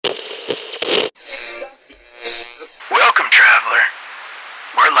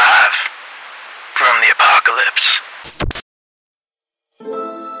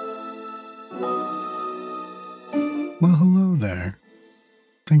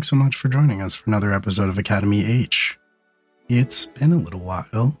thanks so much for joining us for another episode of Academy H. It's been a little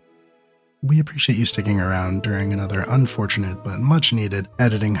while. We appreciate you sticking around during another unfortunate but much-needed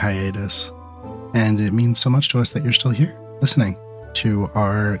editing hiatus, and it means so much to us that you're still here, listening to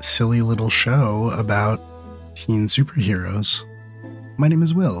our silly little show about teen superheroes. My name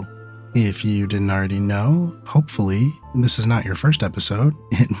is Will. If you didn't already know, hopefully this is not your first episode.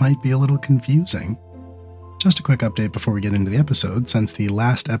 It might be a little confusing. Just a quick update before we get into the episode. Since the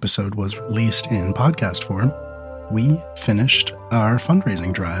last episode was released in podcast form, we finished our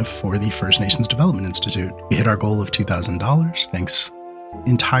fundraising drive for the First Nations Development Institute. We hit our goal of $2,000, thanks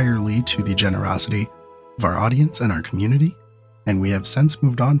entirely to the generosity of our audience and our community. And we have since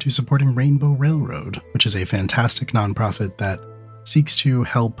moved on to supporting Rainbow Railroad, which is a fantastic nonprofit that seeks to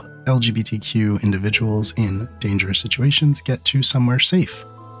help LGBTQ individuals in dangerous situations get to somewhere safe,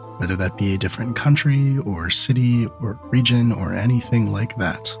 whether that be a different country or city or region or anything like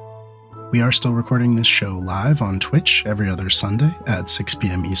that. We are still recording this show live on Twitch every other Sunday at 6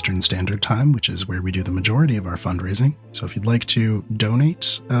 p.m. Eastern Standard Time, which is where we do the majority of our fundraising. So if you'd like to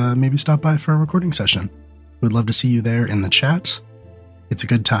donate, maybe stop by for a recording session. We'd love to see you there in the chat. It's a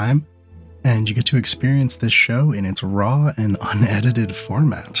good time, and you get to experience this show in its raw and unedited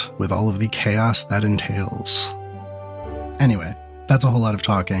format with all of the chaos that entails. Anyway, that's a whole lot of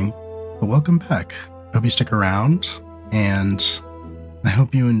talking, but welcome back. I hope you stick around, and I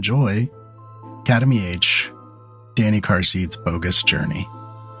hope you enjoy Academy H, Danni Carseat's Bogus Journey.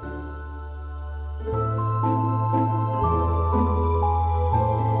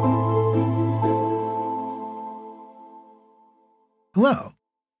 Hello,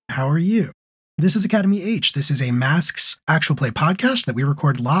 how are you? This is Academy H. This is a Masks actual play podcast that we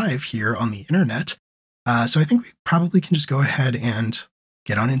record live here on the internet. So I think we probably can just go ahead and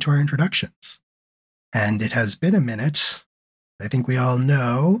get on into our introductions. And it has been a minute. I think we all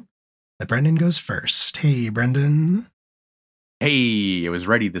know that Brendan goes first. Hey, Brendan. Hey, I was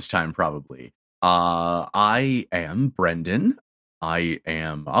ready this time, probably. I am Brendan. I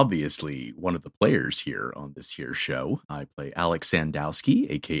am obviously one of the players here on this here show. I play Alex Sandowski,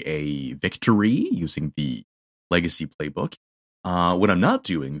 aka Victory, using the Legacy playbook. When I'm not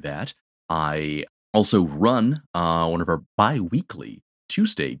doing that, I also run one of our bi-weekly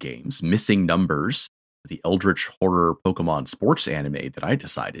Tuesday games, Missing Numbers, the Eldritch Horror Pokemon sports anime that I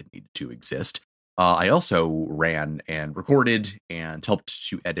decided needed to exist. I also ran and recorded and helped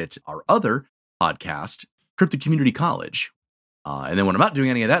to edit our other podcast, Cryptid Community College. And then when I'm not doing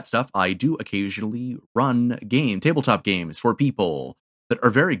any of that stuff, I do occasionally run tabletop games for people that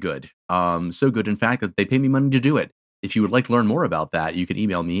are very good. So good, in fact, that they pay me money to do it. If you would like to learn more about that, you can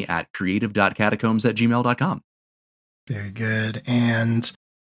email me at creative.catacombs@gmail.com. Very good. And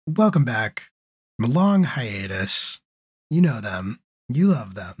welcome back from a long hiatus. You know them. You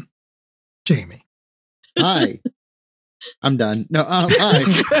love them. Jamie. Hi. I'm done. No, hi.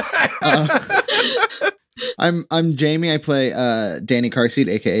 I'm Jamie. I play Danni Carseat,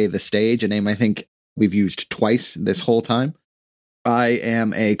 aka The Stage, a name I think we've used twice this whole time. I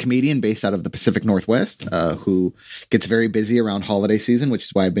am a comedian based out of the Pacific Northwest who gets very busy around holiday season, which is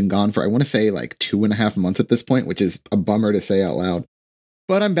why I've been gone for, I want to say, like 2.5 months at this point, which is a bummer to say out loud.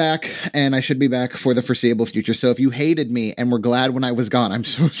 But I'm back, and I should be back for the foreseeable future. So if you hated me and were glad when I was gone, I'm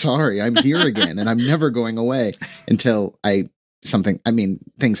so sorry. I'm here again, and I'm never going away until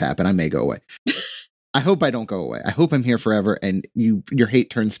things happen. I may go away. I hope I don't go away. I hope I'm here forever, and your hate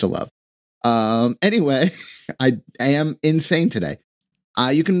turns to love. Anyway, I am insane today.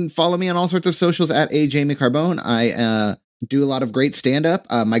 You can follow me on all sorts of socials at @JamieCarbone. I do a lot of great stand-up.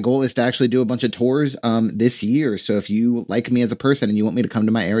 My goal is to actually do a bunch of tours this year. So if you like me as a person and you want me to come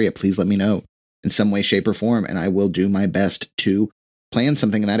to my area, please let me know in some way, shape, or form, and I will do my best to plan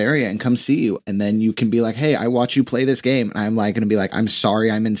something in that area and come see you. And then you can be like, hey, I watch you play this game. And I'm like going to be like, I'm sorry,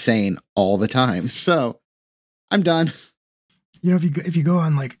 I'm insane all the time. So I'm done. You know, if you go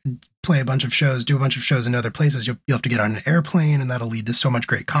on, like, play a bunch of shows, do a bunch of shows in other places, you'll have to get on an airplane, and that'll lead to so much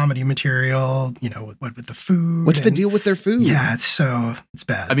great comedy material, you know, with the food. What's the deal with their food? Yeah, it's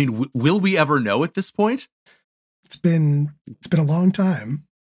bad. I mean, will we ever know at this point? It's been a long time,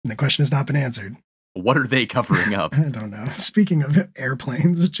 and the question has not been answered. What are they covering up? I don't know. Speaking of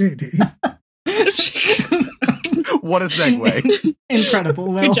airplanes, JD. What a segue.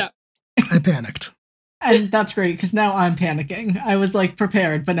 Incredible, Will. Good job. I panicked. And that's great, because now I'm panicking. I was, like,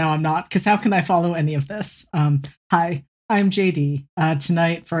 prepared, but now I'm not, because how can I follow any of this? Hi, I'm JD.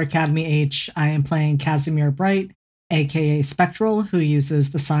 Tonight for Academy H, I am playing Casimir Bright, aka Spectral, who uses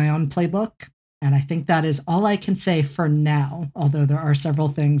the Scion playbook. And I think that is all I can say for now, although there are several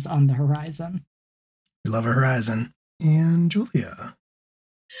things on the horizon. We love a horizon. And Julia.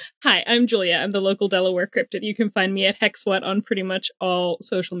 Hi, I'm Julia. I'm the local Delaware cryptid. You can find me at Hexwhat on pretty much all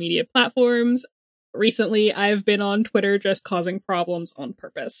social media platforms. Recently, I've been on Twitter just causing problems on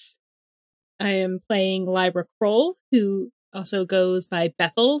purpose. I am playing Lyra Kroll, who also goes by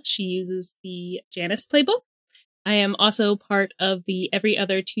Bethel. She uses the Janus playbook. I am also part of the Every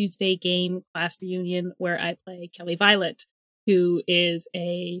Other Tuesday game class reunion where I play Kelly Violet, who is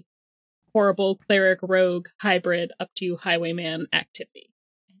a horrible cleric rogue hybrid up to highwayman activity.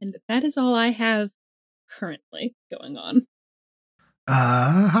 And that is all I have currently going on.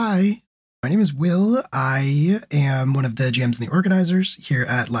 Hi. My name is Will. I am one of the GMs and the organizers here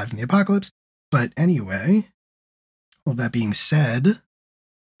at Live in the Apocalypse. But anyway, all that being said,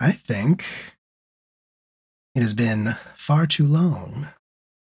 I think it has been far too long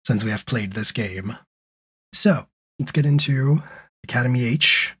since we have played this game. So, let's get into Academy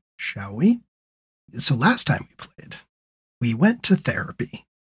H, shall we? So last time we played, we went to therapy.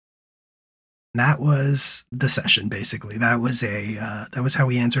 That was the session, basically. That was how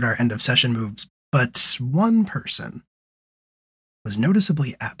we answered our end of session moves. But one person was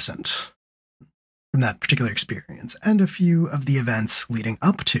noticeably absent from that particular experience and a few of the events leading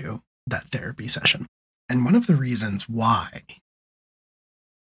up to that therapy session. And one of the reasons why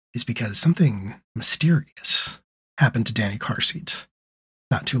is because something mysterious happened to Danni Carseat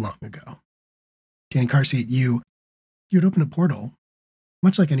not too long ago. Danni Carseat, you had opened a portal,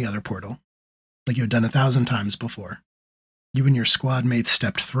 much like any other portal, like you had done 1,000 times before. You and your squad mates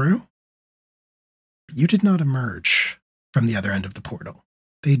stepped through, but you did not emerge from the other end of the portal.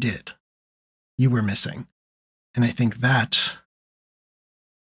 They did. You were missing. And I think that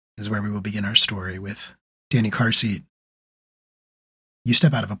is where we will begin our story with Danni Carseat. You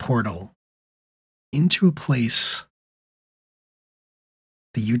step out of a portal into a place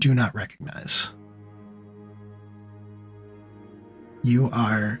that you do not recognize. You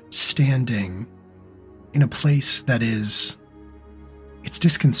are standing in a place that it's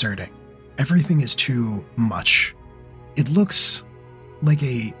disconcerting. Everything is too much. It looks like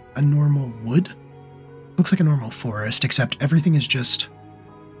a normal wood. It looks like a normal forest, except everything is just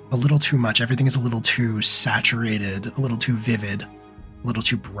a little too much. Everything is a little too saturated, a little too vivid, a little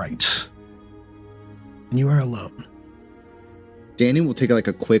too bright. And you are alone. Danni will take like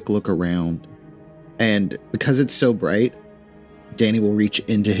a quick look around, and because it's so bright, Danni will reach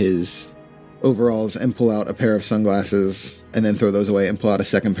into his overalls and pull out a pair of sunglasses and then throw those away and pull out a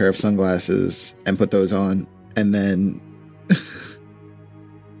second pair of sunglasses and put those on. And then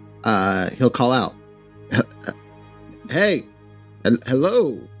he'll call out, "Hey,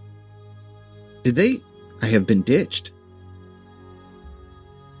 hello. I have been ditched.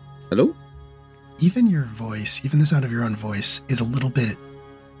 Hello?" Even your voice, even the sound of your own voice is a little bit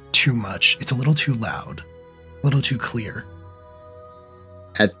too much. It's a little too loud, a little too clear.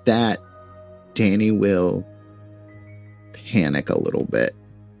 At that, Danni will panic a little bit.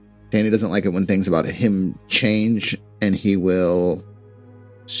 Danni doesn't like it when things about him change, and he will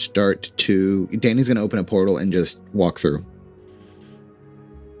Danni's going to open a portal and just walk through.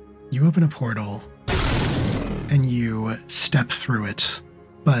 You open a portal, and you step through it,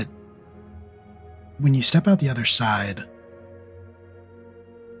 but when you step out the other side,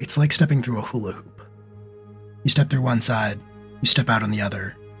 it's like stepping through a hula hoop. You step through one side, you step out on the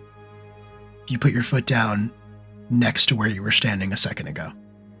other. You put your foot down next to where you were standing a second ago.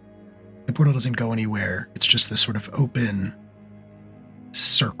 The portal doesn't go anywhere. It's just this sort of open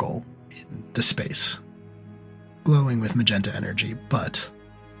circle in the space, glowing with magenta energy, but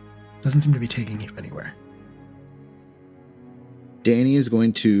doesn't seem to be taking you anywhere. Danni is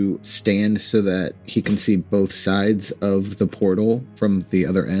going to stand so that he can see both sides of the portal from the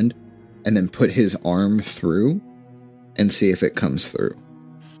other end, and then put his arm through and see if it comes through.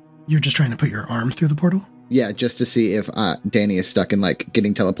 You're just trying to put your arm through the portal? Yeah, just to see if Danni is stuck in, like,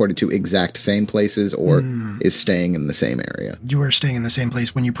 getting teleported to exact same places or is staying in the same area. You are staying in the same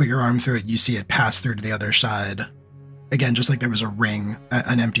place. When you put your arm through it, you see it pass through to the other side. Again, just like there was a ring,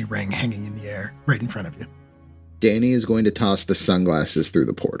 an empty ring hanging in the air right in front of you. Danni is going to toss the sunglasses through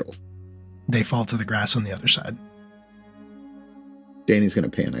the portal. They fall to the grass on the other side. Danny's going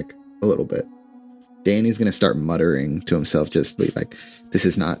to panic a little bit. Danny's going to start muttering to himself, just like, this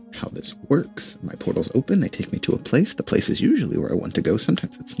is not how this works. My portal's open. They take me to a place. The place is usually where I want to go.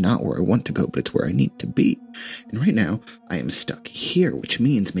 Sometimes it's not where I want to go, but it's where I need to be. And right now, I am stuck here, which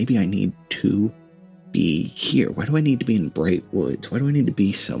means maybe I need to be here. Why do I need to be in Bright Woods? Why do I need to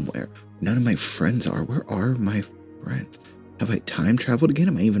be somewhere none of my friends are? Where are my friends? Have I time traveled again?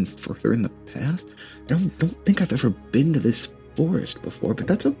 Am I even further in the past? I don't think I've ever been to this forest before, but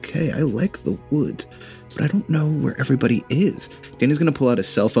that's okay. I like the woods, but I don't know where everybody is. Danny's going to pull out his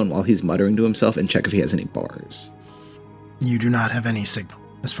cell phone while he's muttering to himself and check if he has any bars. You do not have any signal,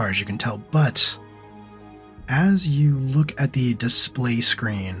 as far as you can tell, but as you look at the display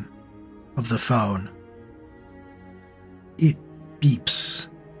screen of the phone, it beeps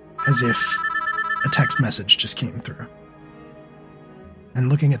as if a text message just came through. And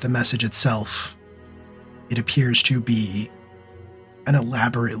looking at the message itself, it appears to be an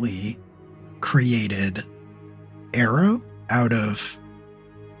elaborately created arrow out of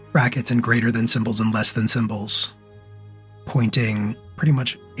brackets and greater than symbols and less than symbols, pointing pretty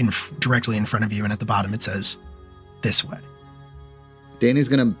much directly in front of you, and at the bottom it says, "This way." Danny's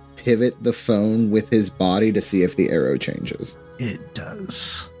going to pivot the phone with his body to see if the arrow changes. It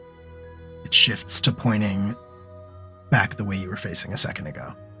does. It shifts to pointing back the way you were facing a second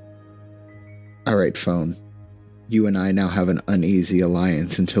ago. All right, phone. You and I now have an uneasy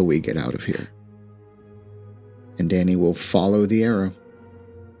alliance until we get out of here. And Danny will follow the arrow.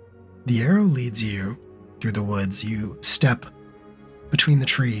 The arrow leads you through the woods. You step between the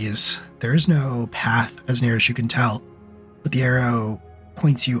trees. There is no path as near as you can tell, but the arrow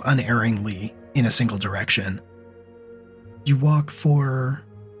points you unerringly in a single direction. You walk for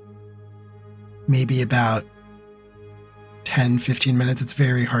maybe about 10, 15 minutes. It's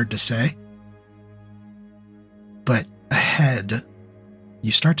very hard to say. But ahead,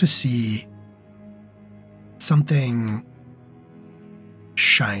 you start to see something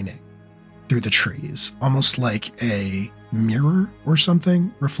shining through the trees, almost like a mirror or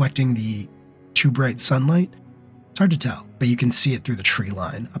something, reflecting the too bright sunlight. It's hard to tell, but you can see it through the tree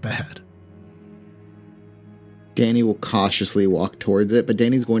line up ahead. Danny will cautiously walk towards it, but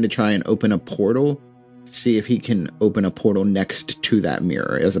Danny's going to try and open a portal, see if he can open a portal next to that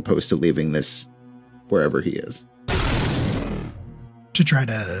mirror, as opposed to leaving this wherever he is. To try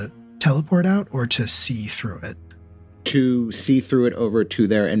to teleport out or to see through it? To see through it over to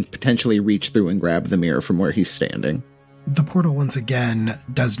there and potentially reach through and grab the mirror from where he's standing. The portal, once again,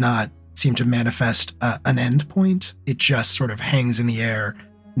 does not seem to manifest an end point. It just sort of hangs in the air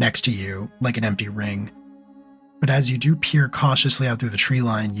next to you like an empty ring. But as you do peer cautiously out through the tree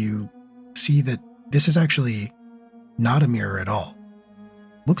line, you see that this is actually not a mirror at all.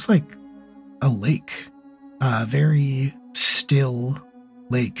 Looks like a lake. A very still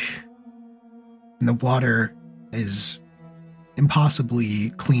lake. And the water is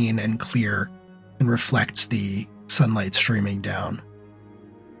impossibly clean and clear and reflects the sunlight streaming down.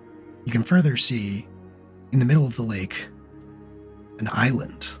 You can further see, in the middle of the lake, an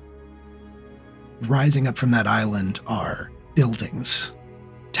island. Rising up from that island are buildings,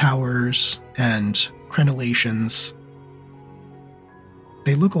 towers, and crenellations.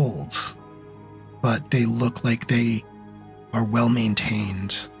 They look old, but they look like they are well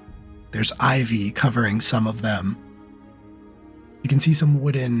maintained. There's ivy covering some of them. You can see some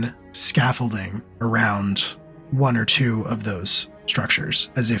wooden scaffolding around one or two of those structures,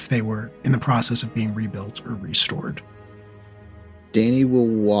 as if they were in the process of being rebuilt or restored. Danny will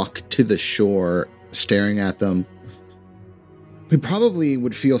walk to the shore, staring at them. He probably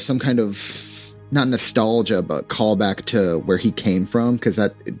would feel some kind of, not nostalgia, but callback to where he came from, because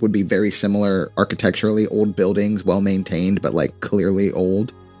that would be very similar architecturally. Old buildings, well-maintained, but like clearly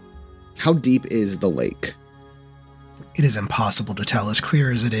old. How deep is the lake? It is impossible to tell. As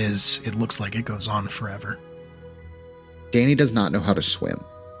clear as it is, it looks like it goes on forever. Danny does not know how to swim.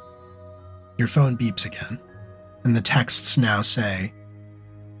 Your phone beeps again, and the texts now say,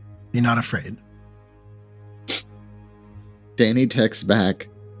 "Be not afraid." Danny texts back.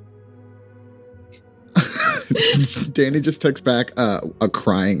 Danny just texts back a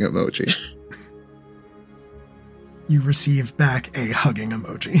crying emoji. You receive back a hugging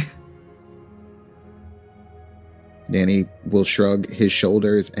emoji. Danny will shrug his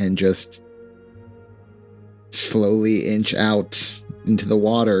shoulders and just slowly inch out into the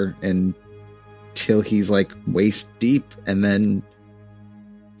water until he's like waist deep, and then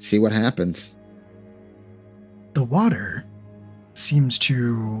see what happens. The water seems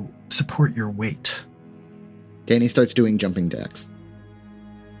to support your weight. Danny starts doing jumping jacks.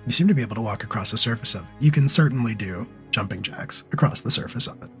 You seem to be able to walk across the surface of it. You can certainly do jumping jacks across the surface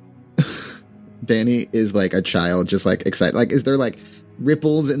of it. Danny is like a child, just like excited. Like, is there like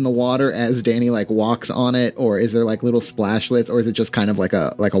ripples in the water as Danny like walks on it, or is there like little splashlets, or is it just kind of like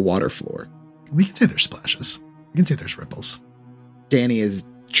a water floor? We can say there's splashes. We can say there's ripples. Danny is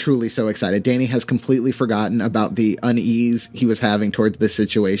truly so excited. Danny has completely forgotten about the unease he was having towards this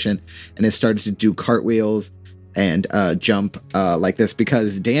situation and has started to do cartwheels and jump like this,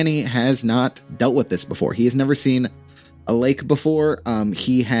 because Danny has not dealt with this before. He has never seen a lake before.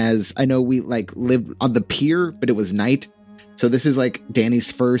 I know we like lived on the pier, but it was night. So this is like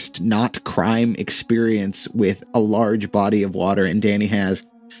Danny's first not crime experience with a large body of water, and Danny has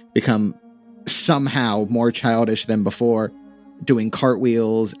become somehow more childish than before, doing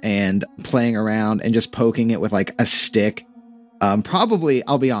cartwheels and playing around and just poking it with like a stick. Probably,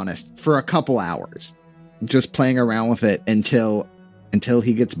 I'll be honest, for a couple hours, just playing around with it until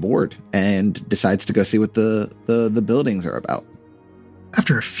he gets bored and decides to go see what the buildings are about.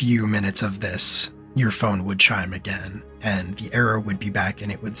 After a few minutes of this, your phone would chime again, and the arrow would be back,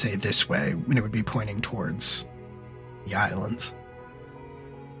 and it would say this way, and it would be pointing towards the island.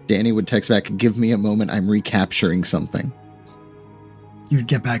 Danny would text back, "Give me a moment, I'm recapturing something." You'd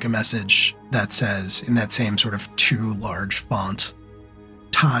get back a message that says, in that same sort of too large font,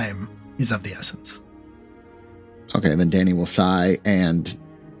 "Time is of the essence." Okay, then Danny will sigh, and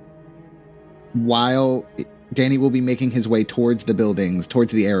while Danny will be making his way towards the buildings,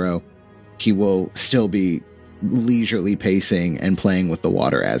 towards the arrow, he will still be leisurely pacing and playing with the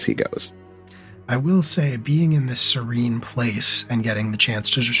water as he goes. I will say, being in this serene place and getting the chance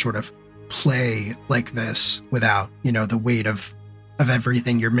to just sort of play like this without, the weight of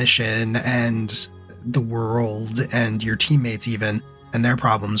everything, your mission and the world and your teammates even, and their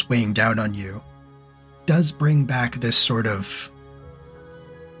problems weighing down on you, does bring back this sort of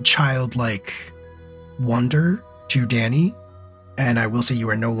childlike wonder to Danny, and I will say you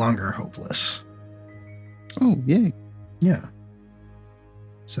are no longer hopeless. Oh, yay. Yeah.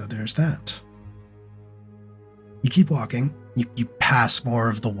 So there's that. You keep walking. You pass more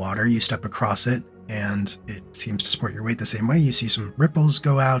of the water. You step across it, and it seems to support your weight the same way. You see some ripples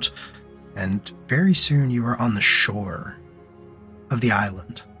go out, and very soon you are on the shore of the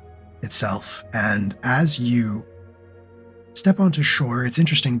island itself. And as you step onto shore, it's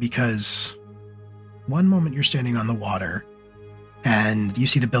interesting because one moment you're standing on the water, and you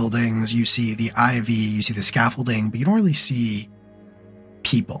see the buildings, you see the ivy, you see the scaffolding, but you don't really see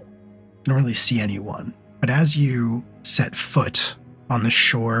people. You don't really see anyone. But as you set foot on the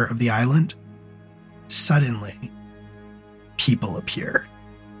shore of the island, suddenly people appear.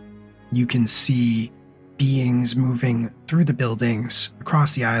 You can see beings moving through the buildings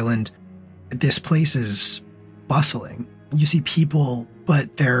across the island. This place is bustling. You see people,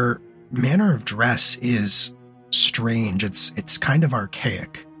 but their manner of dress is strange. It's kind of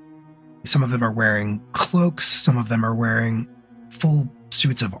archaic. Some of them are wearing cloaks, some of them are wearing full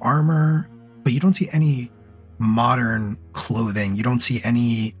suits of armor, but you don't see any modern clothing. You don't see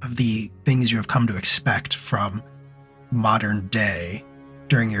any of the things you have come to expect from modern day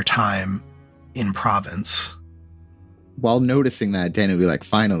during your time in province. While noticing that, Danny will be like,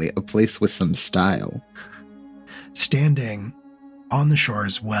 finally, a place with some style. Standing on the shore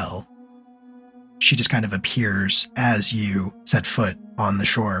as well, she just kind of appears as you set foot on the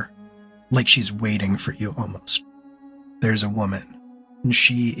shore, like she's waiting for you almost. There's a woman, and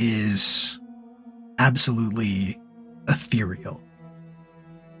she is absolutely ethereal.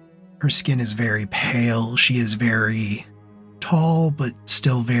 Her skin is very pale. She is very tall, but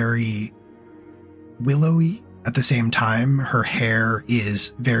still very willowy at the same time. Her hair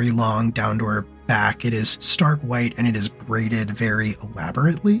is very long down to her back. It is stark white, and it is braided very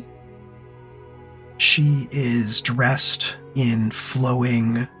elaborately. She is dressed in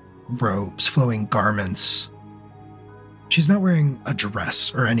flowing robes, flowing garments. She's not wearing a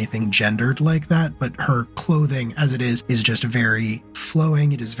dress or anything gendered like that, but her clothing as it is just very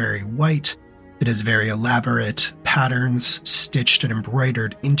flowing. It is very white. It is very elaborate patterns stitched and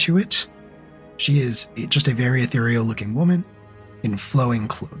embroidered into it. She is just a very ethereal looking woman in flowing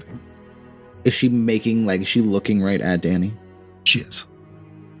clothing. Is she is she looking right at Danny? She is.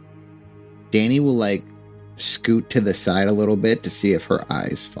 Danny will scoot to the side a little bit to see if her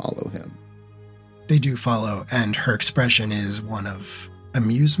eyes follow him. They do follow, and her expression is one of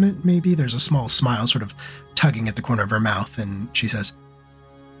amusement, maybe. There's a small smile sort of tugging at the corner of her mouth, and she says,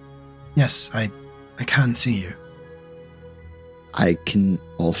 "Yes, I can see you." I can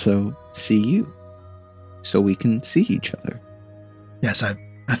also see you, so we can see each other. Yes, I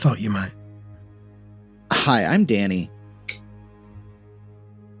thought you might. Hi, I'm Danny.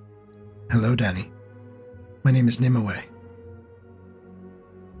 Hello, Danny. My name is Nimue.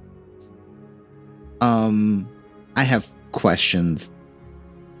 I have questions.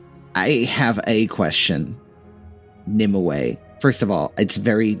 I have a question. Nimue. First of all, it's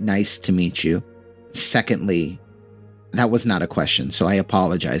very nice to meet you. Secondly, that was not a question, so I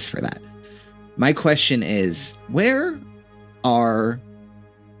apologize for that. My question is, where are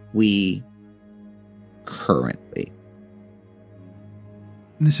we currently?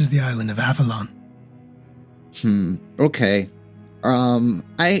 This is the island of Avalon. Okay.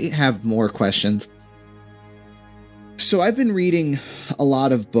 I have more questions. So I've been reading a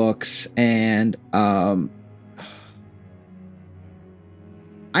lot of books, and I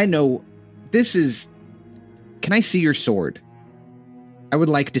know this is... Can I see your sword? I would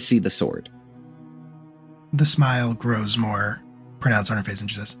like to see the sword. The smile grows more pronounced on her face, and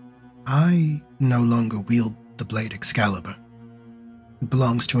she says, I no longer wield the blade Excalibur. It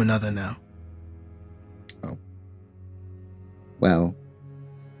belongs to another now. Oh. Well,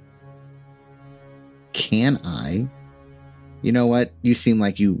 can I? You know what? You seem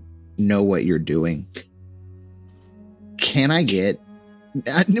like you know what you're doing. Can I get...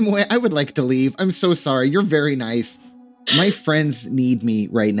 Nimue, I would like to leave. I'm so sorry. You're very nice. My friends need me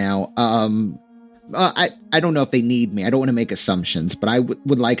right now. I don't know if they need me. I don't want to make assumptions, but I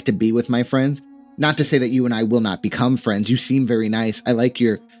would like to be with my friends. Not to say that you and I will not become friends. You seem very nice. I like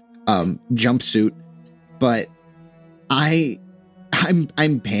your jumpsuit, but I'm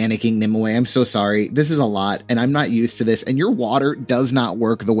panicking, Nimue. I'm so sorry. This is a lot, and I'm not used to this. And your water does not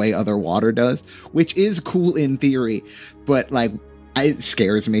work the way other water does, which is cool in theory, but like, it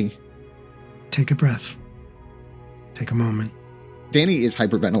scares me. Take a breath. Take a moment. Danny is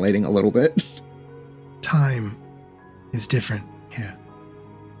hyperventilating a little bit. Time is different here.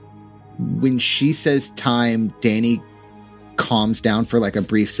 When she says time, Danny calms down for like a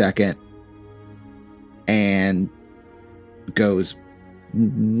brief second and goes,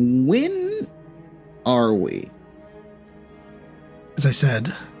 when are we? As I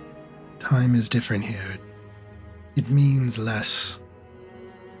said, time is different here. It means less.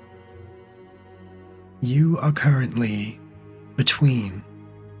 You are currently between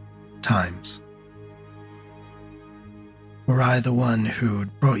times. Were I the one who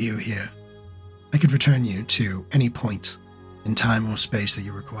brought you here, I could return you to any point in time or space that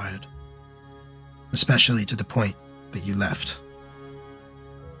you required, especially to the point that you left.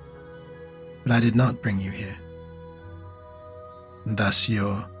 But I did not bring you here. And thus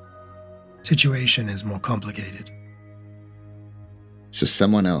your situation is more complicated. So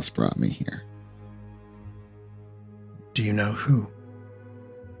someone else brought me here. Do you know who?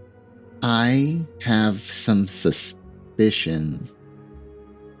 I have some suspicions.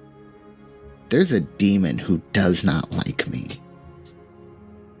 There's a demon who does not like me.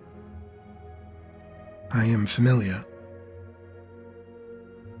 I am familiar.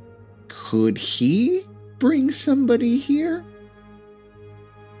 Could he bring somebody here?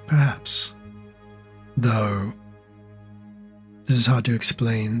 Perhaps. Though, this is hard to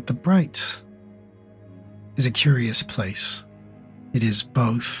explain. The Bright is a curious place. It is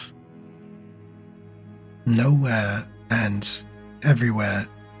both nowhere and everywhere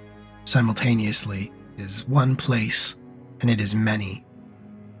simultaneously. It is one place, and it is many.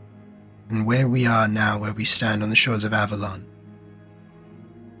 And where we are now, where we stand on the shores of Avalon,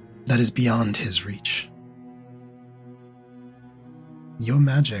 that is beyond his reach. Your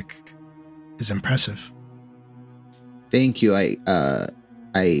magic is impressive. Thank you. I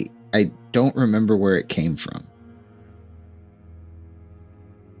don't remember where it came from.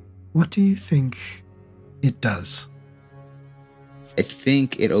 What do you think it does? I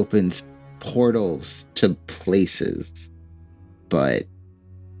think it opens portals to places, but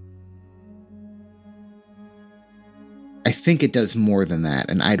I think it does more than that,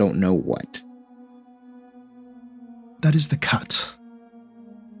 and I don't know what. That is the cut.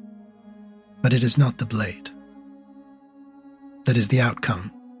 But it is not the blade. That is the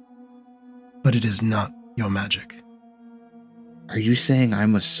outcome. But it is not your magic. Are you saying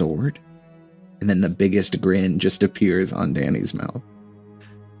I'm a sword? And then the biggest grin just appears on Danny's mouth.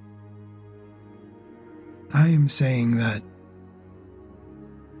 I am saying that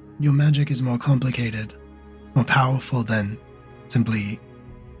your magic is more complicated, more powerful than simply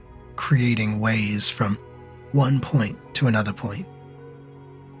creating ways from one point to another point.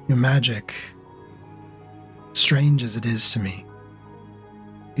 Your magic, strange as it is to me,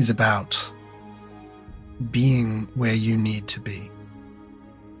 is about being where you need to be.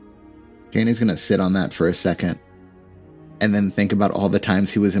 Danny's going to sit on that for a second and then think about all the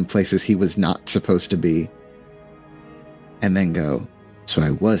times he was in places he was not supposed to be. And then go, so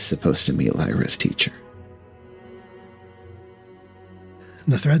I was supposed to meet Lyra's teacher.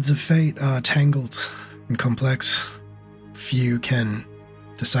 The threads of fate are tangled and complex. Few can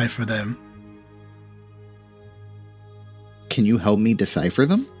decipher them. Can you help me decipher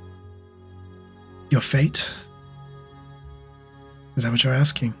them? Your fate? Is that what you're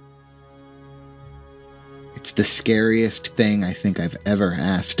asking? It's the scariest thing I think I've ever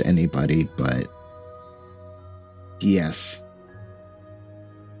asked anybody, but yes.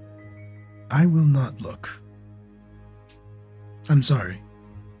 I will not look I'm sorry.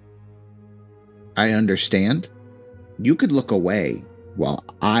 I understand. You could look away while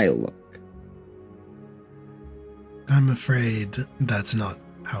I look. I'm afraid that's not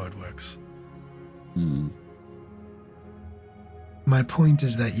how it works. My point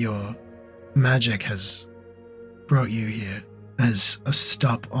is that your magic has brought you here as a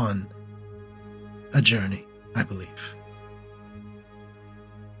stop on a journey, I believe.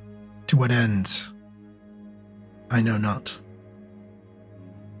 To what end, I know not.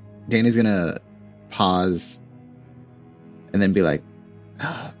 Danny's gonna pause and then be like,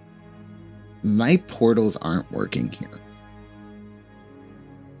 my portals aren't working here.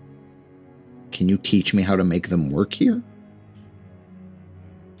 Can you teach me how to make them work here?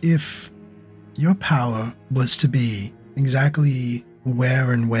 If your power was to be exactly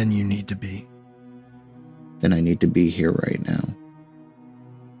where and when you need to be, Then I need to be here right now.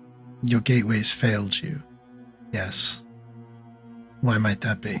 your gateways failed you. Yes. Why might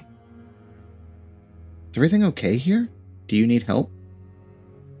that be? Is everything okay here? Do you need help?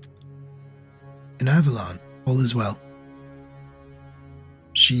 In Avalon, all is well.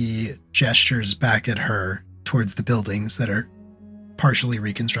 She gestures back at her towards the buildings that are partially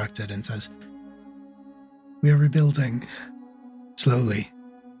reconstructed and says, "We are rebuilding slowly,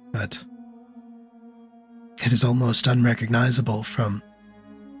 but it is almost unrecognizable from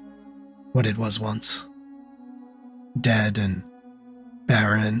what it was once. Dead and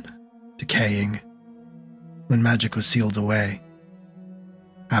barren, decaying. When magic was sealed away,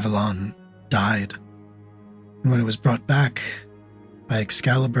 Avalon died. And when it was brought back by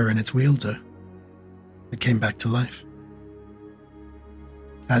Excalibur and its wielder, it came back to life.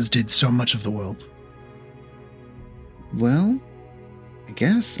 As did so much of the world. Well, I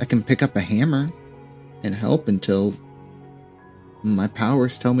guess I can pick up a hammer and help until my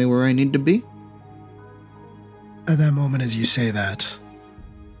powers tell me where I need to be." At that moment, as you say that,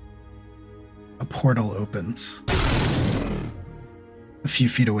 a portal opens a few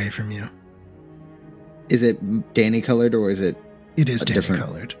feet away from you. Is it Danny colored or is it It is Danny different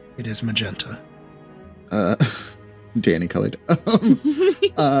colored. It is magenta. Danny colored?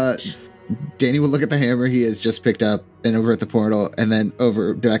 Danny will look at the hammer he has just picked up and over at the portal and then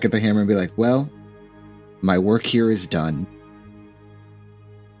over back at the hammer and be like, "Well, my work here is done."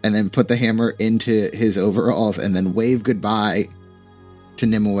 And then put the hammer into his overalls and then wave goodbye to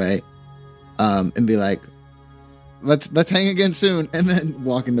Nimue, and be like, let's hang again soon, and then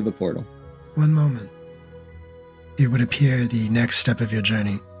walk into the portal. One moment. It would appear the next step of your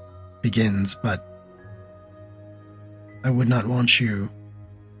journey begins, but I would not want you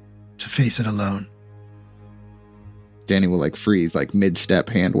to face it alone. Danny will freeze, mid-step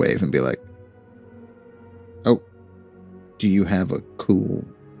hand wave and be like, "Oh, do you have a cool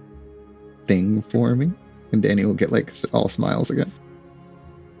thing for me?" And Danny will get all smiles again.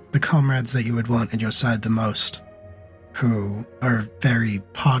 The comrades that you would want at your side the most, who are very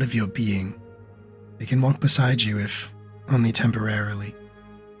part of your being, they can walk beside you if only temporarily,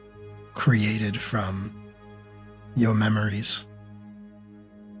 created from your memories,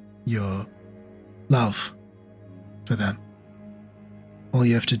 your love for them. All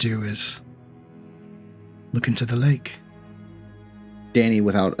you have to do is look into the lake. Danny,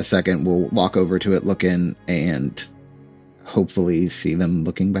 without a second, will walk over to it, look in, and hopefully see them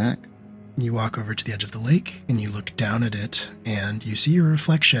looking back. You walk over to the edge of the lake, and you look down at it, and you see your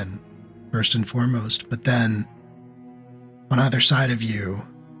reflection, first and foremost, but then, on either side of you,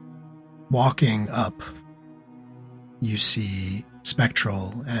 walking up, you see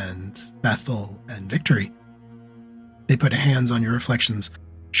Spectral and Bethel and Victory. They put hands on your reflection's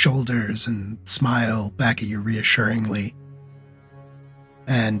shoulders and smile back at you reassuringly.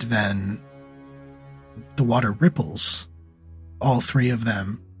 And then the water ripples. All three of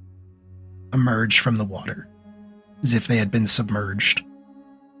them emerge from the water, as if they had been submerged,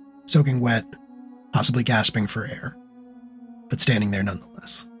 soaking wet, possibly gasping for air, but standing there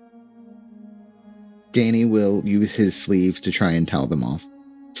nonetheless. Danny will use his sleeves to try and towel them off.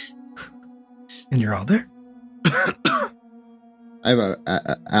 And you're all there? I have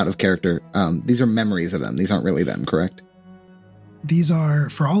a out of character. These are memories of them. These aren't really them, correct? These are,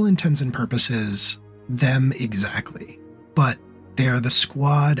 for all intents and purposes, them exactly. But they are the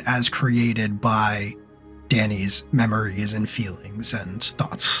squad as created by Danny's memories and feelings and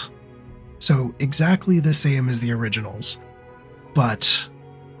thoughts. So exactly the same as the originals. But...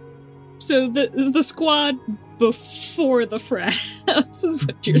 So the squad before the frat house is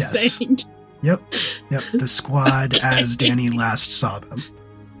what you're saying. Yep. The squad as Danny last saw them.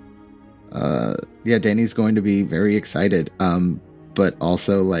 Yeah, Danny's going to be very excited. But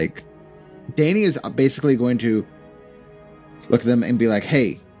also, Danny is basically going to look at them and be like,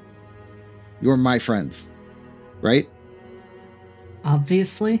 hey, you're my friends, right?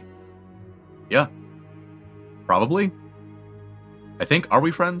 Obviously. Yeah. Probably. I think, are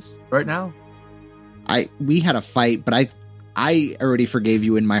we friends right now? We had a fight, but I already forgave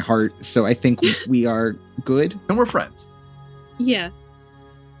you in my heart, so I think we are good. And we're friends. Yeah.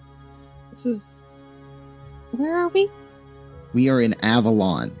 Where are we? We are in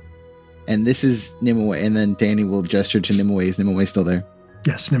Avalon. And this is Nimue. And then Danny will gesture to Nimue. Is Nimue still there?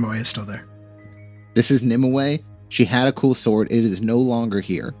 Yes, Nimue is still there. This is Nimue. She had a cool sword. It is no longer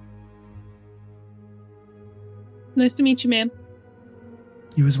here. Nice to meet you, ma'am.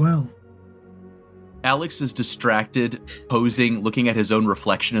 You as well. Alex is distracted, posing, looking at his own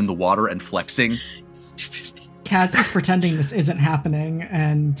reflection in the water and flexing. Stupid. Kaz is pretending this isn't happening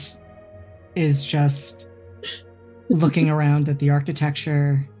and is just looking around at the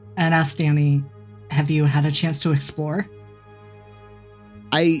architecture and asks Danny, have you had a chance to explore?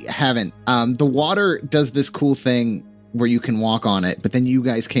 I haven't. The water does this cool thing where you can walk on it, but then you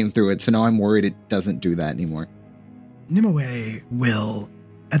guys came through it, so now I'm worried it doesn't do that anymore. Nimue will,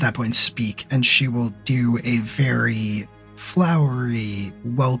 at that point, speak, and she will do a very flowery,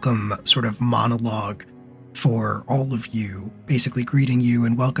 welcome sort of monologue for all of you, basically greeting you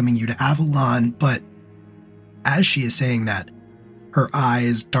and welcoming you to Avalon. But as she is saying that, her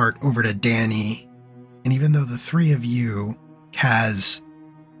eyes dart over to Danny, and even though the three of you, Kaz,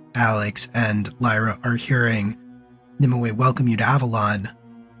 Alex, and Lyra, are hearing Nimue welcome you to Avalon,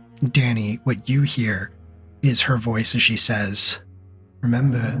 Danny, what you hear is her voice as she says,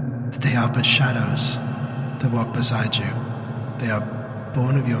 remember that they are but shadows that walk beside you. They are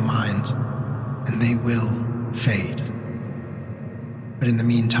born of your mind, and they will fade. But in the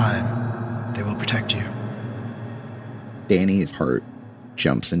meantime, they will protect you. Danny's heart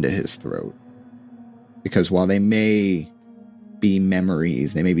jumps into his throat. Because while they may be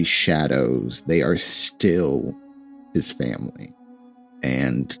memories, they may be shadows, they are still his family.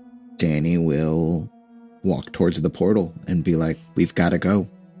 And Danny will walk towards the portal and be like, we've got to go.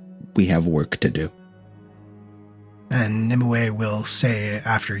 We have work to do. And Nimue will say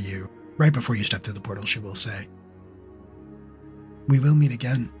after you, right before you step through the portal, she will say, we will meet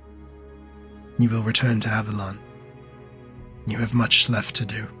again. You will return to Avalon. You have much left to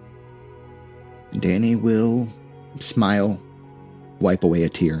do. Danny will smile, wipe away a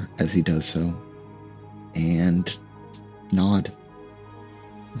tear as he does so, and nod.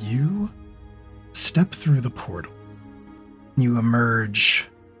 You step through the portal. You emerge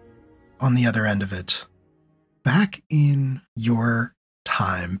on the other end of it, back in your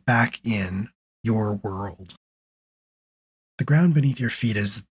time, back in your world. The ground beneath your feet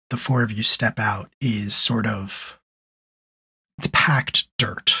as the four of you step out is sort of, it's packed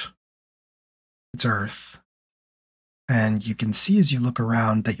dirt. It's earth. And you can see as you look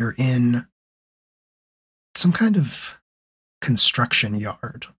around that you're in some kind of construction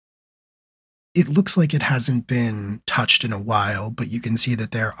yard. It looks like it hasn't been touched in a while, but you can see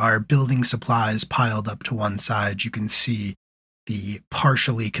that there are building supplies piled up to one side. You can see the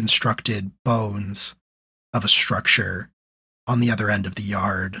partially constructed bones of a structure on the other end of the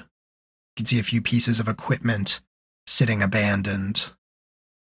yard. You can see a few pieces of equipment sitting abandoned,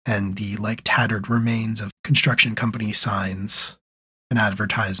 and the tattered remains of construction company signs and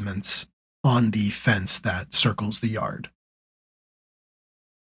advertisements on the fence that circles the yard.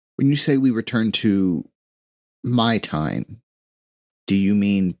 When you say we return to my time, do you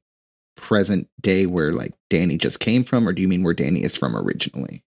mean present day where Danny just came from, or do you mean where Danny is from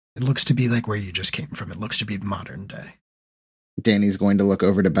originally? It looks to be like where you just came from. It looks to be the modern day. Danny's going to look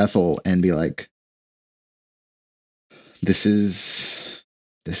over to Bethel and be like, This is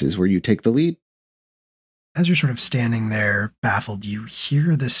where you take the lead. As you're sort of standing there, baffled, you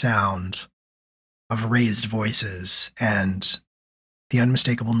hear the sound of raised voices and the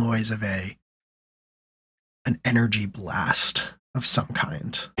unmistakable noise of an energy blast of some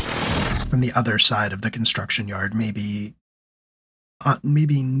kind from the other side of the construction yard, maybe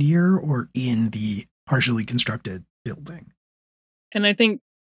near or in the partially constructed building. And I think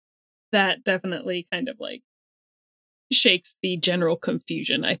that definitely kind of shakes the general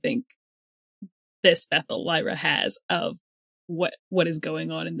confusion I think this Bethel Lyra has of what is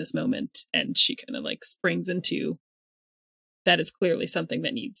going on in this moment, and she kind of springs into that is clearly something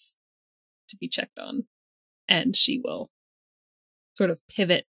that needs to be checked on, and she will sort of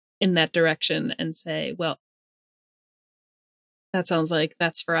pivot in that direction and say, well, that sounds like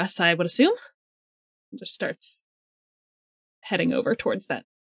that's for us, I would assume, and just starts heading over towards that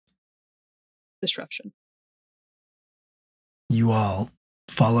disruption. You all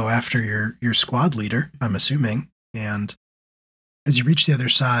follow after your squad leader, I'm assuming, and As you reach the other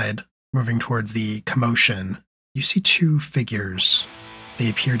side, moving towards the commotion, you see two figures. They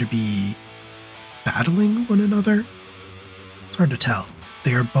appear to be battling one another. It's hard to tell.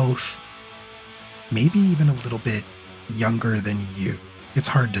 They are both maybe even a little bit younger than you. It's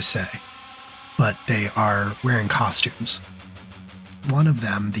hard to say. But they are wearing costumes. One of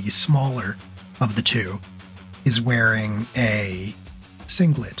them, the smaller of the two, is wearing a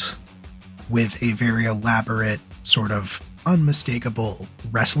singlet with a very elaborate, sort of unmistakable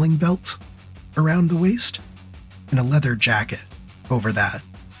wrestling belt around the waist, and a leather jacket over that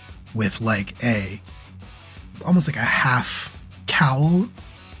with almost like a half cowl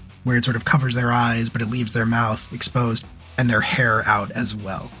where it sort of covers their eyes, but it leaves their mouth exposed and their hair out as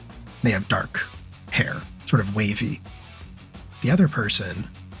well. They have dark hair, sort of wavy. The other person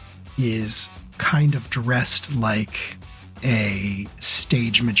is kind of dressed like a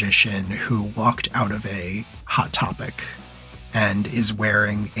stage magician who walked out of a Hot Topic and is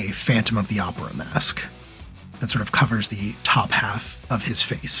wearing a Phantom of the Opera mask that sort of covers the top half of his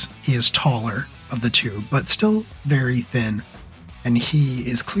face. He is taller of the two, but still very thin, and he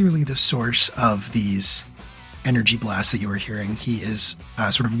is clearly the source of these energy blasts that you were hearing. He is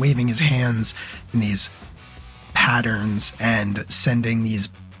sort of waving his hands in these patterns and sending these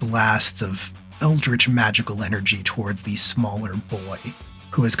blasts of eldritch magical energy towards the smaller boy,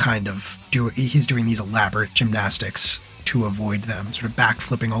 who is he's doing these elaborate gymnastics to avoid them, sort of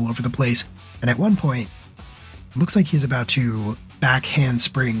backflipping all over the place. And at one point, it looks like he's about to backhand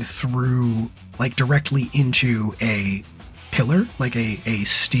spring through, directly into a pillar, like a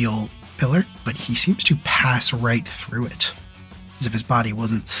steel pillar, but he seems to pass right through it, as if his body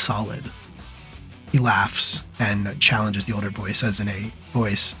wasn't solid. He laughs and challenges the older boy, says in a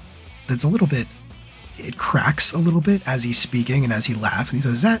voice that's it cracks a little bit as he's speaking and as he laughs, and he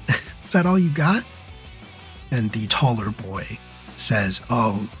says, is that all you got? And the taller boy says,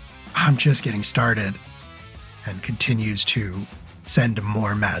 "Oh, I'm just getting started," and continues to send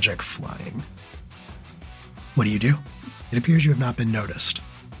more magic flying. What do? It appears you have not been noticed.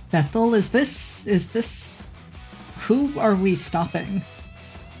 Bethel, is this... Who are we stopping?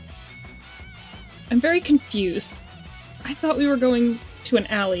 I'm very confused. I thought we were going to an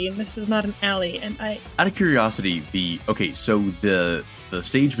alley, and this is not an alley, and Out of curiosity, the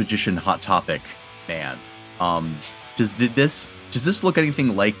stage magician Hot Topic man, does this look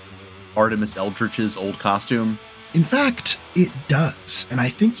anything like Artemis Eldritch's old costume? In fact, it does, and I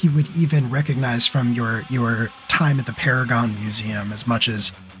think you would even recognize from your time at the Paragon Museum, as much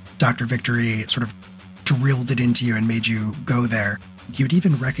as Dr. Victory sort of drilled it into you and made you go there, you'd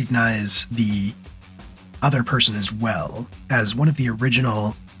even recognize the other person as well, as one of the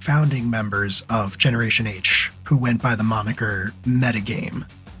original founding members of Generation H, who went by the moniker Metagame,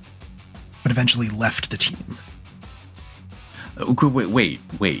 but eventually left the team.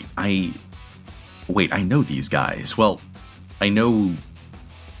 Wait, I know these guys. Well, I know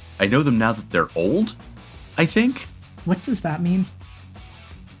them now that they're old, I think. What does that mean?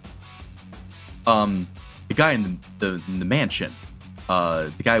 The guy in the mansion.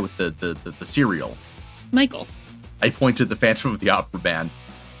 The guy with the cereal. Michael. I point to the Phantom of the Opera band.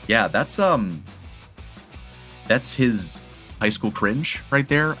 Yeah, that's his high school cringe right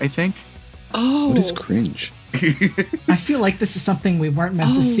there, I think. Oh. What is cringe? I feel like this is something we weren't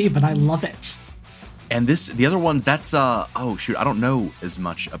meant to see, but I love it. And the other ones, that's I don't know as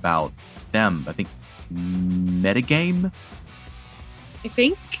much about them. I think Metagame. I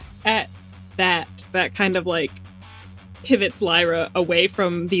think at that kind of pivots Lyra away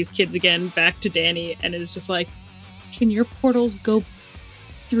from these kids again, back to Danny, and is just like, can your portals go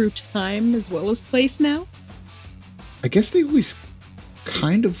through time as well as place now? I guess they always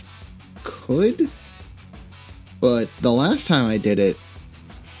kind of could, but the last time I did it,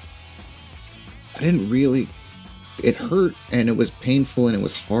 I didn't really... It hurt, and it was painful, and it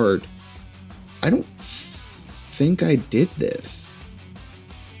was hard. I don't think I did this.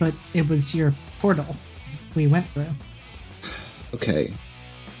 But it was your portal we went through. Okay.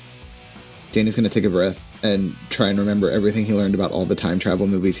 Danny's gonna take a breath and try and remember everything he learned about all the time travel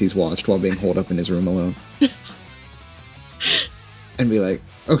movies he's watched while being holed up in his room alone. And be like,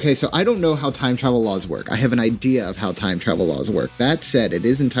 okay, so I don't know how time travel laws work. I have an idea of how time travel laws work. That said, it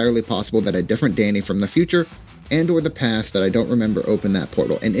is entirely possible that a different Danny from the future and or the past that I don't remember opened that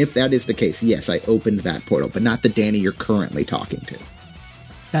portal. And if that is the case, yes, I opened that portal, but not the Danny you're currently talking to.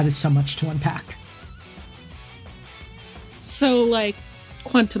 That is so much to unpack. So,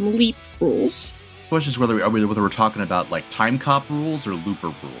 quantum leap rules. The question is whether we're talking about time cop rules or looper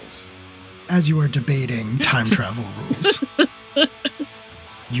rules. As you are debating time travel rules,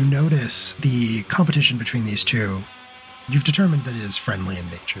 you notice the competition between these two. you've determined that it is friendly in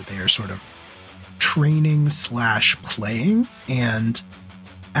nature. They are sort of training/playing, and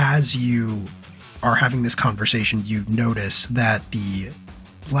as you are having this conversation, you notice that the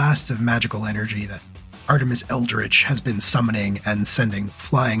blasts of magical energy that Artemis Eldritch has been summoning and sending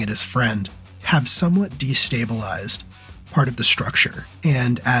flying at his friend have somewhat destabilized part of the structure.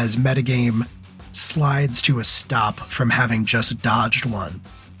 And as metagame slides to a stop from having just dodged one,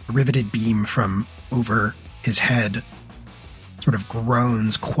 a riveted beam from over his head sort of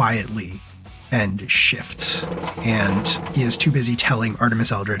groans quietly and shifts. And he is too busy telling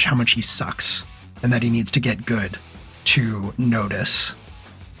Artemis Eldritch how much he sucks and that he needs to get good to notice.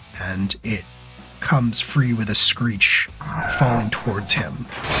 And it comes free with a screech, falling towards him.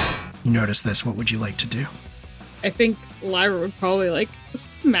 You notice this. What would you like to do? I think Lyra would probably, like,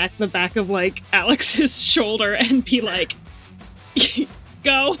 smack the back of, like, Alex's shoulder and be like,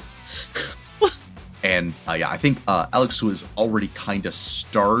 go. And, I think Alex was already kind of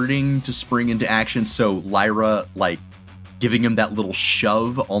starting to spring into action, so Lyra, like, giving him that little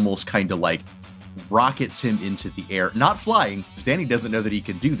shove almost kind of, like, rockets him into the air. Not flying, because Danny doesn't know that he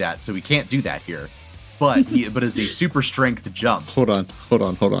can do that, so he can't do that here. But as a super strength jump. Hold on.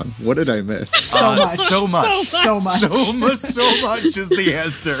 What did I miss? So much is the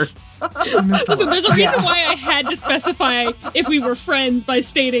answer. Listen, there's a reason why I had to specify if we were friends by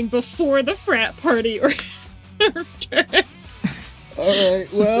stating before the frat party or after. All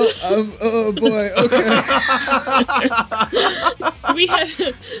right. Well, oh boy. Okay. We had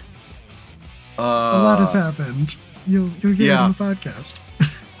a lot has happened. You'll hear it on the podcast.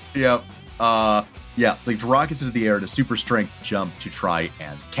 Yep. Like rockets into the air in a super strength jump to try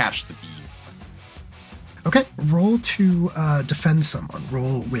and catch the beam. Okay, roll to defend someone.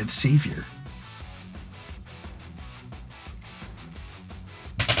 Roll with Savior.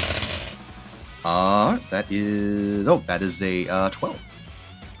 That is a 12.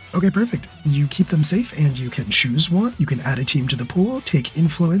 Okay, perfect. You keep them safe, and you can choose one. You can add a team to the pool, take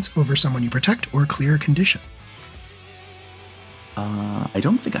influence over someone you protect, or clear a condition. I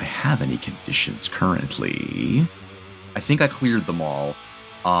don't think I have any conditions currently. I think I cleared them all.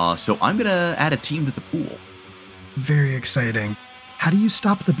 So I'm going to add a team to the pool. Very exciting. How do you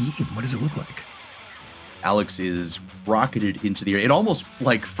stop the beam? What does it look like? Alex is rocketed into the air. It almost,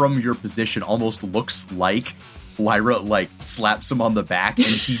 like, from your position, almost looks like Lyra, like, slaps him on the back and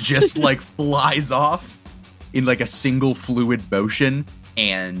he just, like, flies off in, like, a single fluid motion.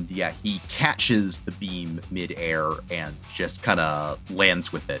 And, yeah, he catches the beam midair and just kind of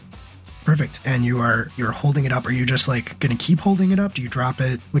lands with it. Perfect. And you're holding it up. Are you just, like, going to keep holding it up? Do you drop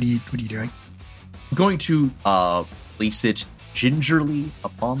it? What are you doing? I'm going to place it gingerly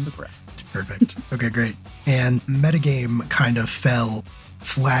upon the ground. Perfect. Okay, great. And metagame kind of fell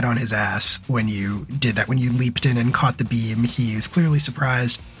flat on his ass when you did that. When you leaped in and caught the beam, he is clearly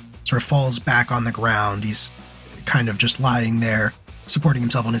surprised, sort of falls back on the ground. He's kind of just lying there, supporting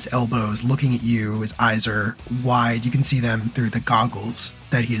himself on his elbows, looking at you. His eyes are wide. You can see them through the goggles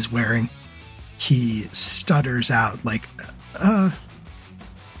that he is wearing. He stutters out like,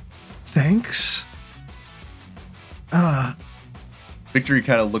 thanks? Victory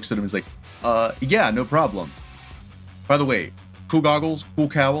kind of looks at him and is like, yeah, no problem. By the way, cool goggles, cool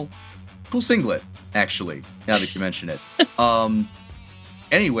cowl, cool singlet, actually, now that you mention it.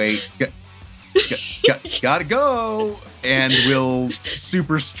 Anyway, gotta go, and we'll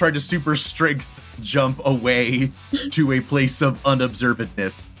try to super strength jump away to a place of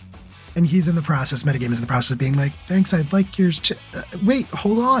unobservedness. And he's in the process, metagame is in the process of being like, thanks, I'd like yours to... wait,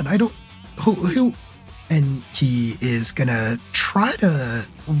 hold on, I don't... Who... And he is gonna try to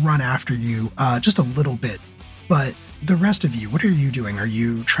run after you just a little bit. But the rest of you, what are you doing? Are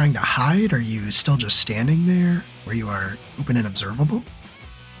you trying to hide? Are you still just standing there where you are open and observable?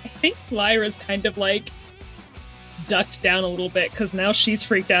 I think Lyra's kind of, like, ducked down a little bit because now she's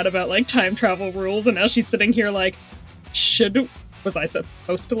freaked out about, like, time travel rules, and now she's sitting here like, was I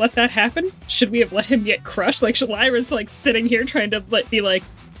supposed to let that happen? Should we have let him get crushed? Like, Lyra's, like, sitting here trying to be like,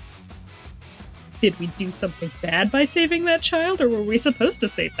 did we do something bad by saving that child, or were we supposed to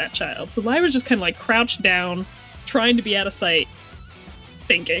save that child? So Lyra's just kind of, like, crouched down, trying to be out of sight,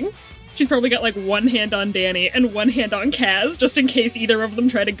 thinking. She's probably got, like, one hand on Danny and one hand on Kaz, just in case either of them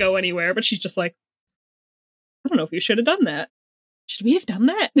try to go anywhere, but she's just like, I don't know if you should have done that. Should we have done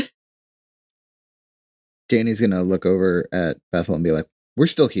that? Danny's gonna look over at Bethel and be like, we're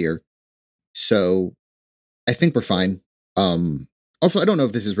still here, so I think we're fine. Also, I don't know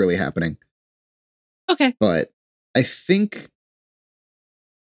if this is really happening. Okay. But I think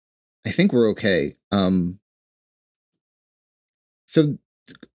we're okay. So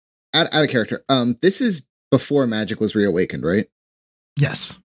out of character. This is before magic was reawakened, right?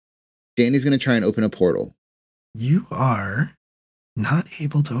 Yes. Danny's going to try and open a portal. You are not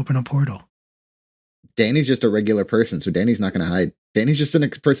able to open a portal. Danny's just a regular person, so Danny's not going to hide. Danny's just a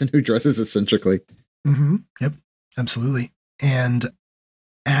person who dresses eccentrically. Mm-hmm. Yep, absolutely. And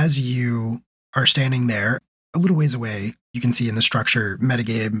as you are standing there, a little ways away, you can see in the structure,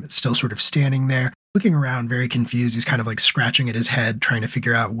 Metagame still sort of standing there, looking around, very confused. He's kind of like scratching at his head, trying to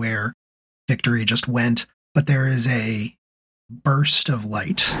figure out where Victory just went. But there is a burst of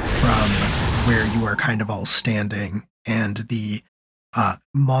light from where you are kind of all standing, and the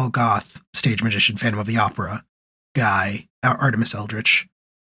Molgoth stage magician, Phantom of the Opera guy, Artemis Eldritch,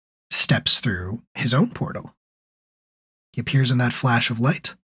 steps through his own portal. He appears in that flash of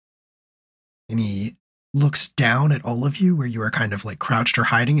light, and he looks down at all of you where you are kind of like crouched or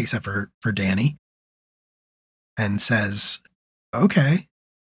hiding, except for Danny, and says, "Okay,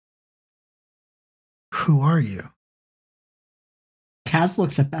 who are you?" Kaz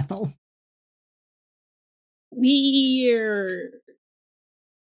looks at Bethel. We're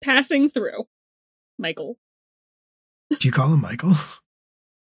passing through, Michael. Do you call him Michael?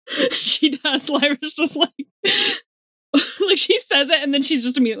 She does. Lyra's just like, like she says it, and then she's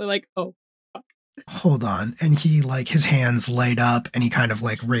just immediately like, "Oh, fuck." Hold on. And he, like, his hands light up, and he kind of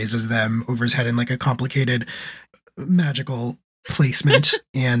like raises them over his head in like a complicated magical placement,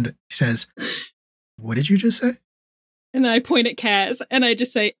 and says, "What did you just say?" And I point at Kaz, and I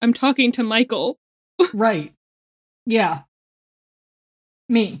just say, "I'm talking to Michael." Right. Yeah.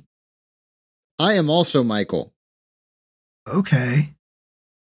 Me. I am also Michael. Okay.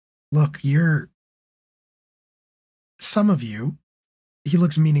 Look, some of you, he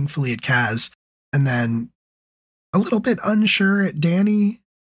looks meaningfully at Kaz, and then a little bit unsure at Danny,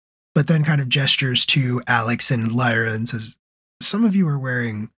 but then kind of gestures to Alex and Lyra and says, "Some of you are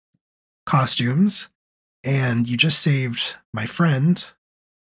wearing costumes, and you just saved my friend,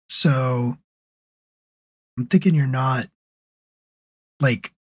 so I'm thinking you're not,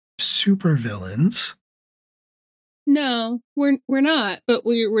 like, super villains." No, we're not, but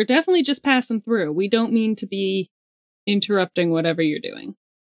we're definitely just passing through. We don't mean to be interrupting whatever you're doing.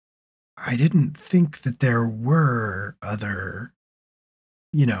 I didn't think that there were other,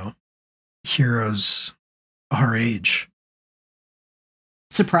 heroes our age.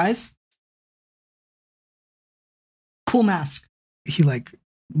 Surprise? Cool mask. He, like,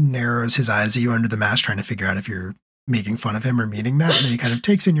 narrows his eyes at you under the mask, trying to figure out if you're making fun of him or meaning that. And then he kind of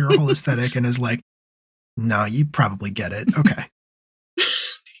takes in your whole aesthetic and is like, "No, you probably get it. Okay."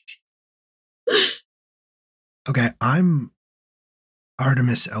 Okay, I'm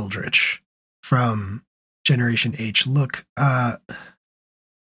Artemis Eldritch from Generation H. Look,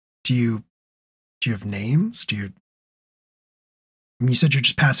 do you have names? I mean, you said you're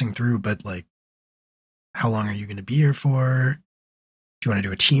just passing through, but, like, how long are you going to be here for? Do you want to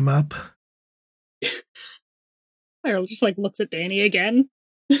do a team up? Lyra just like looks at Danny again,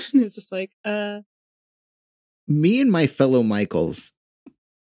 and is just like, Me and my fellow Michaels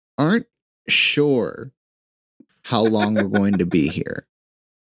aren't sure how long we're going to be here.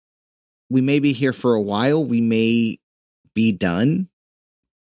 We may be here for a while. We may be done.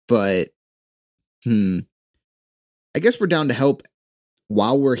 But, I guess we're down to help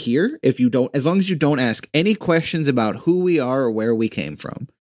while we're here. As long as you don't ask any questions about who we are or where we came from.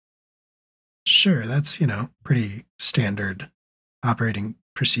 Sure, that's, pretty standard operating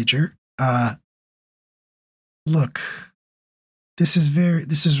procedure. Look, this is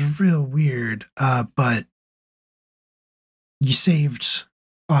real weird, but you saved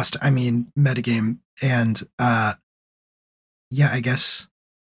Metagame, and, yeah, I guess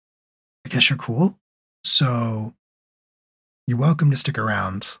you're cool. So you're welcome to stick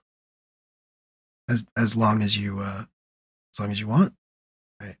around as long as you want,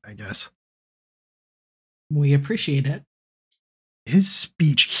 I guess. We appreciate it. His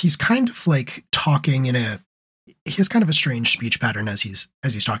speech, he's kind of like talking he has kind of a strange speech pattern as he's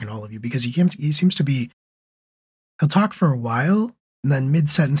talking to all of you, because he seems to be, he'll talk for a while, and then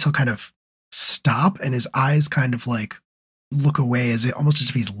mid-sentence he'll kind of stop, and his eyes kind of like look away almost as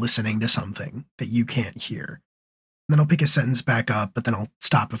if he's listening to something that you can't hear. And then I'll pick his sentence back up, but then I'll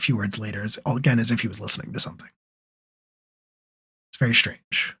stop a few words later, as if he was listening to something. It's very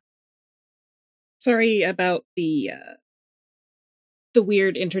strange. sorry about the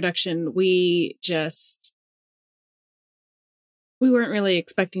weird introduction. We weren't really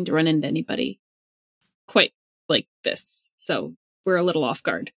expecting to run into anybody quite like this, so we're a little off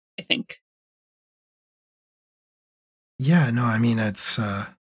guard, I think. Yeah, no, I mean, it's, look,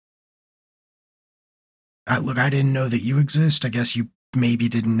 I didn't know that you exist. I guess you maybe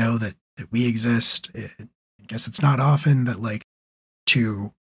didn't know that we exist. guess it's not often that like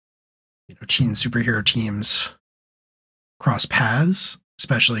two, teen superhero teams cross paths,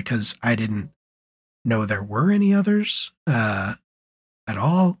 especially because I didn't know there were any others at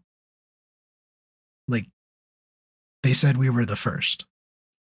all. Like, they said we were the first.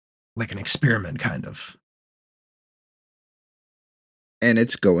 Like an experiment, kind of. And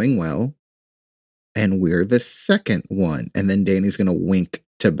it's going well. And we're the second one. And then Danny's going to wink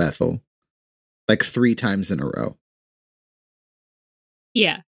to Bethel like 3 times in a row.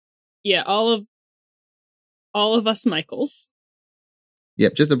 Yeah. Yeah, all of us Michaels.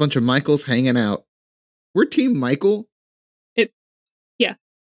 Yep, just a bunch of Michaels hanging out. We're Team Michael. Yeah.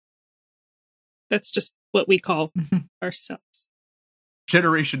 That's just what we call ourselves.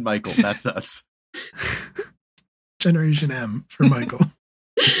 Generation Michael, that's us. Generation M for Michael.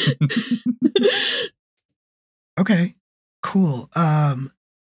 Okay, cool.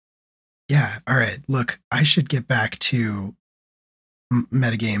 Yeah, all right. Look, I should get back to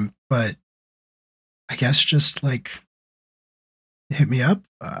metagame, but I guess just like hit me up.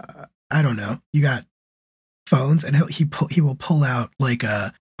 I don't know. You got phones, and he will pull out like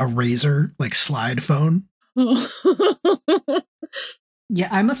a razor, like slide phone. Yeah,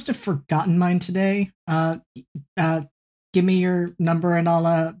 I must have forgotten mine today. Give me your number and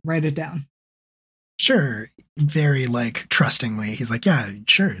I'll write it down. Sure. Very like trustingly. He's like, yeah,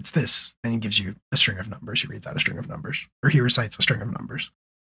 sure, it's this. And he gives you a string of numbers. He reads out a string of numbers. Or he recites a string of numbers.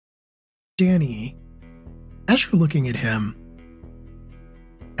 Danny, as you're looking at him,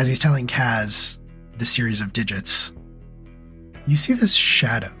 as he's telling Kaz the series of digits, you see this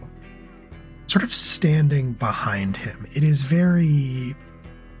shadow sort of standing behind him. It is very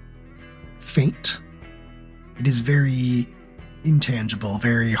faint. It is very intangible,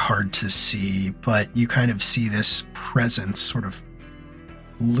 very hard to see, but you kind of see this presence sort of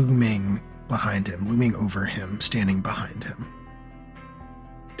looming behind him, looming over him, standing behind him.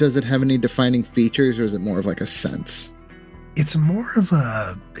 Does it have any defining features, or is it more of like a sense? It's more of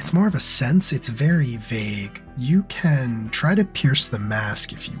a sense. It's very vague. You can try to pierce the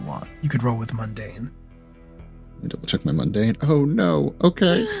mask if you want. You could roll with mundane. Let me double check my mundane. Oh no.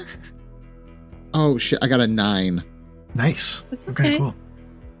 Okay. Oh shit, I got a 9. Nice. That's okay. Cool.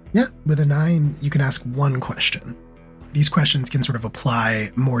 Yeah, with a 9, you can ask one question. These questions can sort of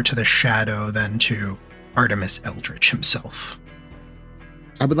apply more to the shadow than to Artemis Eldritch himself.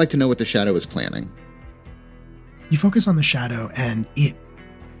 I would like to know what the shadow is planning. You focus on the shadow and it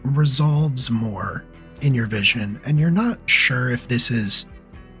resolves more in your vision, and you're not sure if this is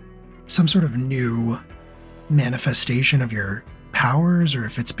some sort of new manifestation of your powers or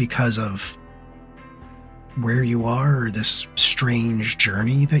if it's because of where you are or this strange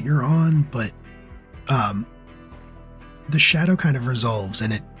journey that you're on, but the shadow kind of resolves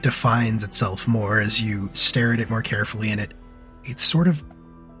and it defines itself more as you stare at it more carefully, and it sort of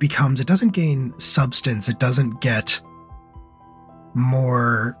becomes, it doesn't gain substance, it doesn't get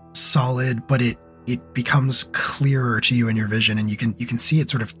more solid, but it becomes clearer to you in your vision, and you can see it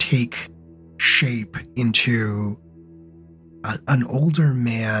sort of take shape into an older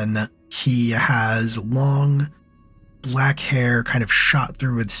man. He has long black hair kind of shot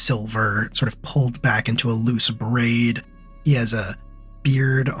through with silver, sort of pulled back into a loose braid. He has a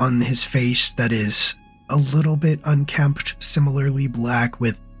beard on his face that is a little bit unkempt, similarly black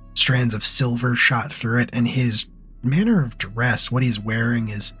with strands of silver shot through it, and his manner of dress, what he's wearing,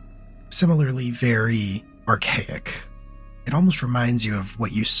 is similarly very archaic. It almost reminds you of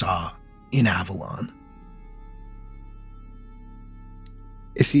what you saw in Avalon.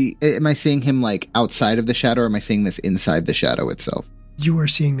 Am I seeing him like outside of the shadow, or am I seeing this inside the shadow itself? You are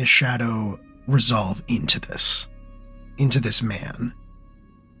seeing the shadow resolve into this man.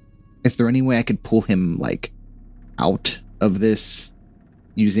 Is there any way I could pull him like out of this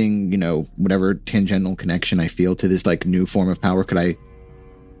using, whatever tangential connection I feel to this like new form of power? Could I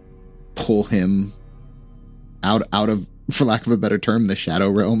pull him out of, for lack of a better term, the shadow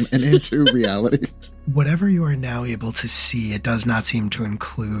realm and into reality? Whatever you are now able to see, it does not seem to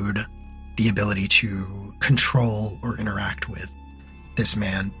include the ability to control or interact with this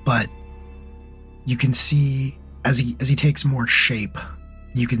man, but you can see as he takes more shape,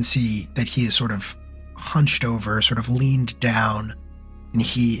 you can see that he is sort of hunched over, sort of leaned down, and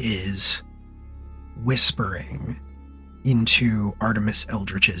he is whispering into Artemis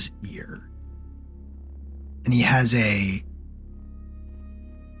Eldritch's ear. And he has a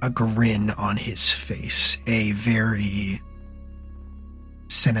grin on his face, a very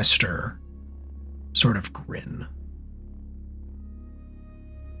sinister sort of grin.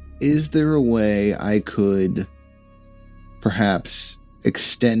 Is there a way I could perhaps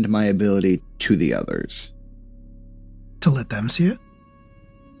extend my ability to the others? to let them see it?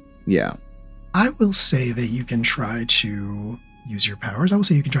 Yeah. I will say that you can try to use your powers. I will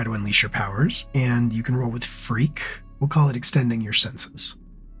say you can try to unleash your powers, and you can roll with Freak. We'll call it extending your senses.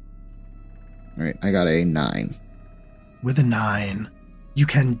 All right, I got a 9. With a 9, you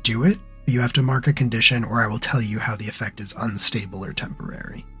can do it, but you have to mark a condition, or I will tell you how the effect is unstable or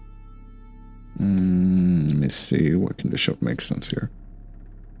temporary. Let me see what condition makes sense here.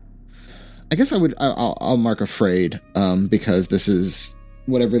 I guess I'll mark afraid, because this is,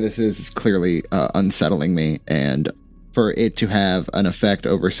 whatever this is clearly unsettling me, and for it to have an effect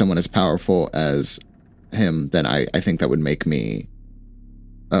over someone as powerful as him, then I think that would make me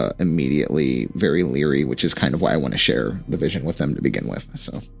immediately very leery, which is kind of why I want to share the vision with them to begin with.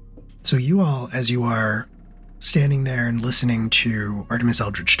 So you all, as you are standing there and listening to Artemis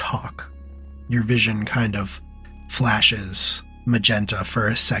Eldritch talk, your vision kind of flashes magenta for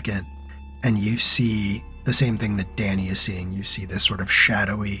a second, and you see the same thing that Danni is seeing. You see this sort of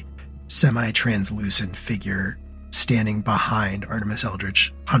shadowy, semi-translucent figure standing behind Artemis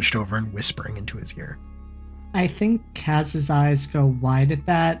Eldritch, hunched over and whispering into his ear. I think Kaz's eyes go wide at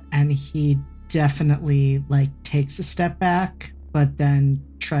that, and he definitely, takes a step back, but then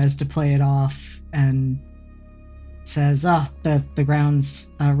tries to play it off and says, the ground's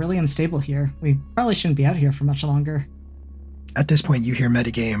really unstable here. We probably shouldn't be out here for much longer. At this point, you hear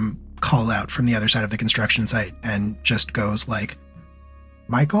Metagame call out from the other side of the construction site and just goes like,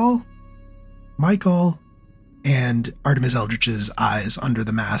 Michael? And Artemis Eldritch's eyes under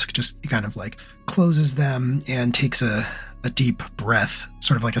the mask just kind of closes them and takes a deep breath,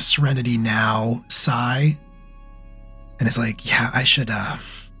 sort of like a Serenity Now sigh. And it's like, yeah, I should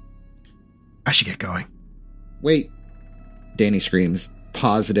get going. Wait. Danni screams,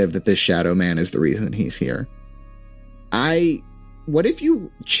 positive that this shadow man is the reason he's here. What if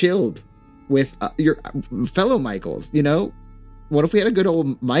you chilled with your fellow Michaels, What if we had a good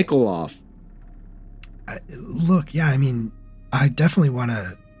old Michael off? Look, yeah, I mean, I definitely want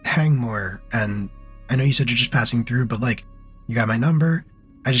to hang more, and I know you said you're just passing through, but you got my number.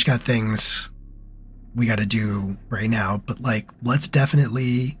 I just got things we got to do right now, but let's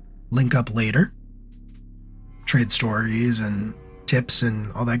definitely link up later. Trade stories and tips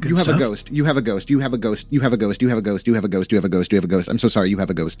and all that good stuff. You have a ghost. I'm so sorry, you have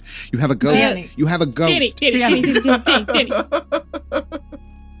a ghost. Danni. You have a ghost. Danni.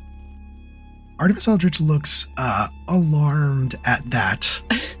 Artemis Eldritch looks alarmed at that.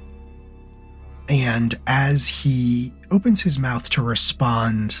 And as he opens his mouth to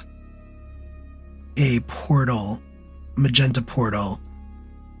respond, a portal, magenta portal,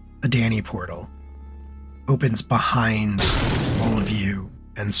 a Danni portal, opens behind all of you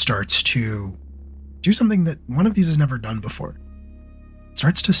and starts to do something that one of these has never done before. It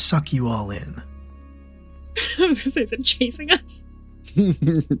starts to suck you all in. I was going to say, is it chasing us?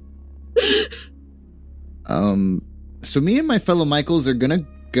 So me and my fellow Michaels are gonna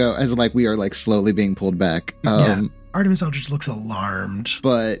go as we are slowly being pulled back. Yeah, Artemis Eldritch looks alarmed.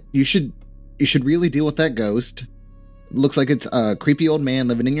 But you should really deal with that ghost. Looks like it's a creepy old man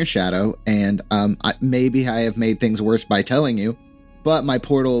living in your shadow, and maybe I have made things worse by telling you, but my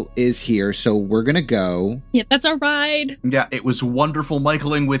portal is here, so we're gonna go. Yeah, that's our ride. Yeah, it was wonderful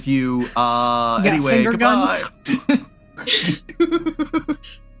Michaeling with you. Anyway, finger goodbye. guns.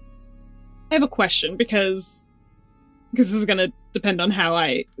 I have a question because this is going to depend on how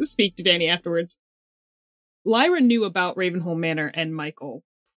I speak to Danni afterwards. Lyra knew about Ravenholm Manor and Michael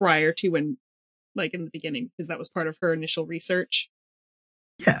prior to when, in the beginning, because that was part of her initial research.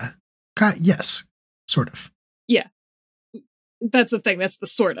 Yeah. Yes. Sort of. Yeah. That's the thing. That's the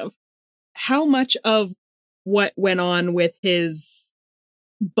sort of. How much of what went on with his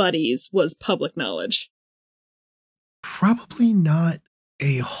buddies was public knowledge? Probably not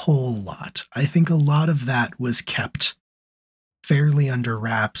a whole lot. I think a lot of that was kept fairly under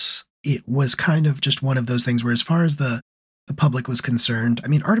wraps. It was kind of just one of those things where, as far as the public was concerned, I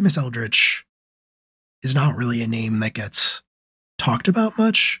mean, Artemis Eldritch is not really a name that gets talked about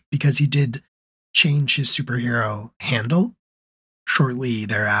much because he did change his superhero handle shortly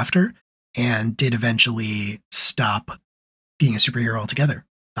thereafter and did eventually stop being a superhero altogether,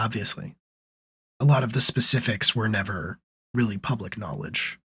 obviously. A lot of the specifics were never really public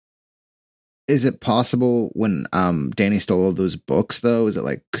knowledge. Is it possible when Danni stole all those books, though? Is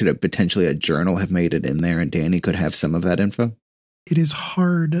it could it potentially a journal have made it in there and Danni could have some of that info? It is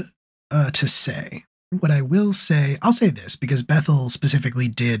hard to say. What I will say, I'll say this, because Bethel specifically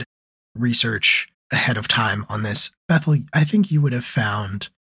did research ahead of time on this. Bethel, I think you would have found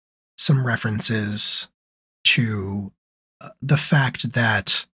some references to the fact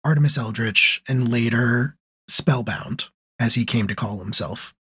that Artemis Eldritch and later spellbound, as he came to call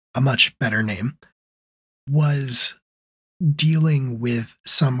himself, a much better name, was dealing with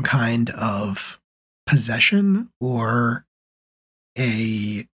some kind of possession or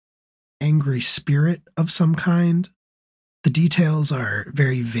a angry spirit of some kind. The details are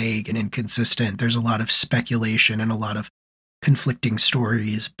very vague and inconsistent. There's a lot of speculation and a lot of conflicting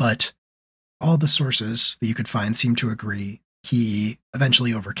stories, but all the sources that you could find seem to agree he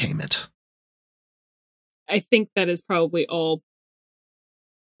eventually overcame it. I think that is probably all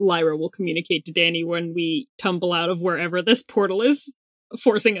Lyra will communicate to Danny when we tumble out of wherever this portal is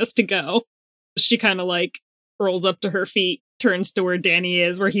forcing us to go. She kind of like rolls up to her feet, turns to where Danny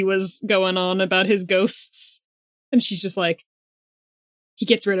is, where he was going on about his ghosts. And she's just like, he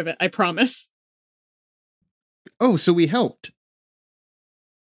gets rid of it, I promise. Oh, so we helped.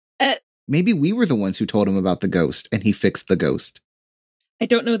 Maybe we were the ones who told him about the ghost and he fixed the ghost. I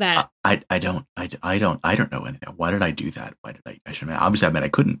don't know that. I don't know anything. Why did I do that? Why did I should obviously I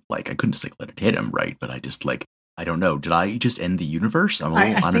couldn't just like let it hit him, right? But I just like, I don't know. Did I just end the universe?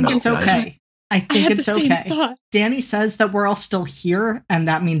 I think it's okay. I think it's okay. Danny says that we're all still here, and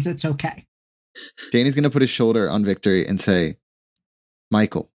that means it's okay. Danny's going to put his shoulder on Victory and say,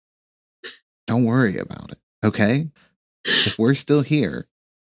 Michael, don't worry about it, okay? If we're still here,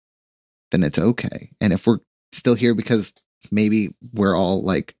 then it's okay. And if we're still here because maybe we're all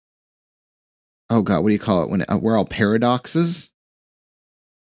like, oh God, what do you call it? When we're all paradoxes,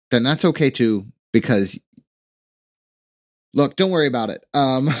 then that's okay too, because look, don't worry about it.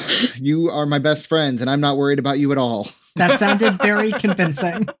 You are my best friends and I'm not worried about you at all. That sounded very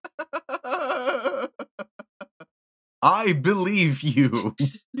convincing. I believe you.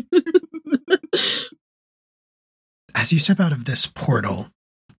 As you step out of this portal,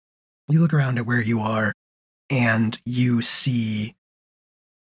 you look around at where you are and you see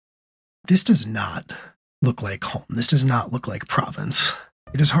this does not look like home. This does not look like province.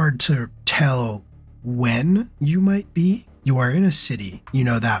 It is hard to tell when you might be. You are in a city, you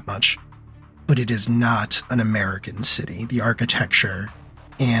know that much, but it is not an American city. The architecture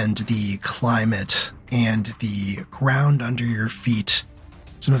and the climate and the ground under your feet,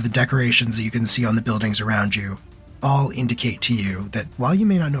 some of the decorations that you can see on the buildings around you, all indicate to you that while you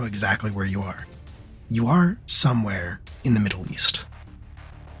may not know exactly where you are somewhere in the Middle East.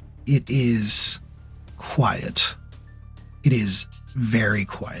 It is quiet. It is very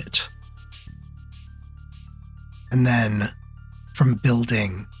quiet. And then, from a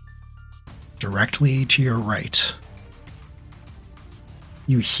building directly to your right,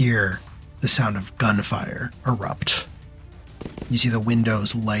 you hear the sound of gunfire erupt. You see the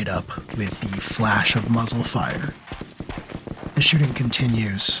windows light up with the flash of muzzle fire. The shooting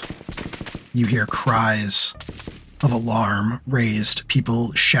continues. You hear cries of alarm raised,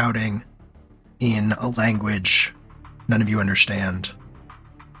 people shouting in a language none of you understand.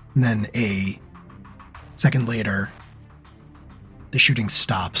 And then a second later, the shooting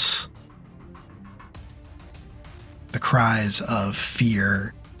stops. The cries of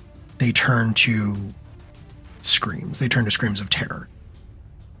fear, they turn to screams. They turn to screams of terror.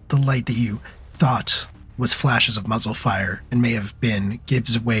 The light that you thought was flashes of muzzle fire and may have been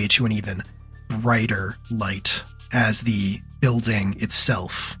gives way to an even brighter light as the building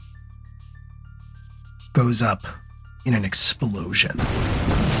itself goes up in an explosion.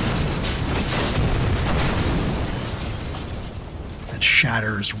 That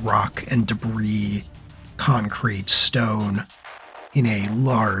shatters rock and debris, concrete, stone, in a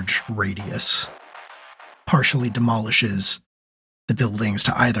large radius. Partially demolishes the buildings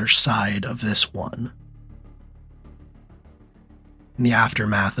to either side of this one. In the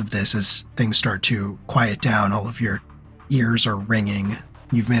aftermath of this, as things start to quiet down, all of your ears are ringing.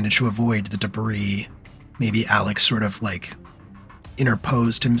 You've managed to avoid the debris. Maybe Alex sort of like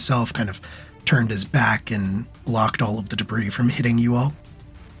interposed himself, kind of turned his back and blocked all of the debris from hitting you all.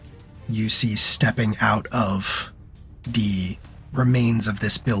 You see stepping out of the remains of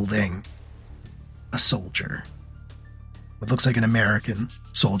this building a soldier. What looks like an American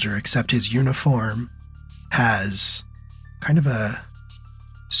soldier, except his uniform has kind of a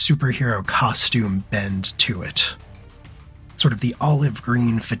superhero costume bend to it. Sort of the olive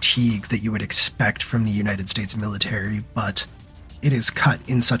green fatigue that you would expect from the United States military, but it is cut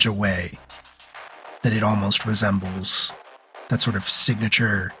in such a way that it almost resembles that sort of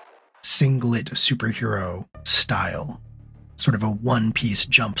signature singlet superhero style. Sort of a one-piece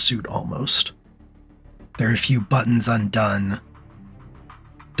jumpsuit almost. There are a few buttons undone,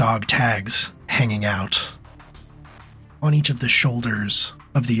 dog tags hanging out. On each of the shoulders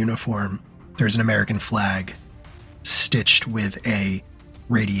of the uniform, there's an American flag stitched with a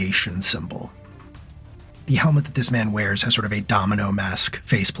radiation symbol. The helmet that this man wears has sort of a domino mask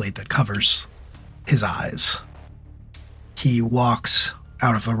faceplate that covers his eyes. He walks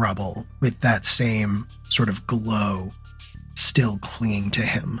out of the rubble with that same sort of glow still clinging to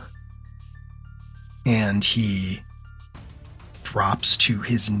him. And he drops to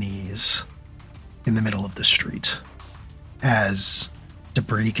his knees in the middle of the street as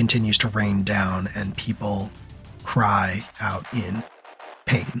debris continues to rain down and people cry out in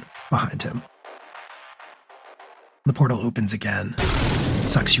pain behind him. The portal opens again,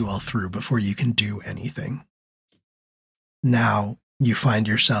 sucks you all through before you can do anything. Now you find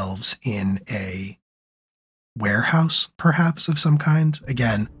yourselves in a warehouse, perhaps, of some kind.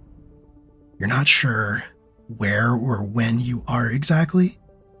 Again, you're not sure where or when you are exactly,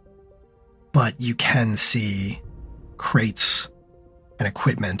 but you can see crates and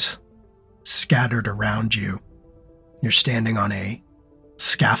equipment scattered around you. You're standing on a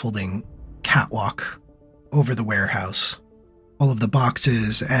scaffolding catwalk over the warehouse. All of the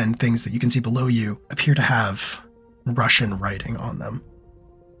boxes and things that you can see below you appear to have Russian writing on them.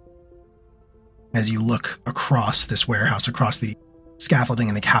 As you look across this warehouse, across the scaffolding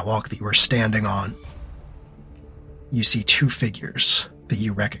and the catwalk that you were standing on, you see two figures that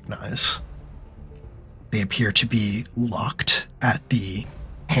you recognize. They appear to be locked at the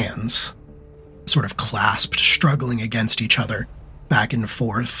hands, sort of clasped, struggling against each other, back and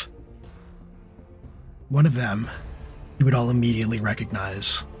forth. One of them you would all immediately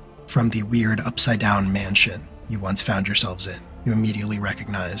recognize from the weird upside-down mansion you once found yourselves in. You immediately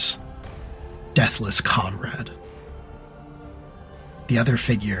recognize Deathless Comrade. The other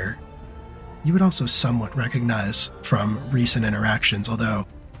figure you would also somewhat recognize from recent interactions, although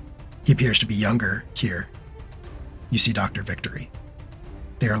he appears to be younger here. You see Dr. Victory.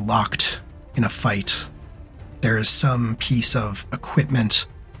 They are locked in a fight. There is some piece of equipment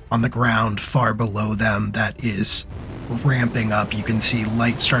on the ground far below them that is ramping up. You can see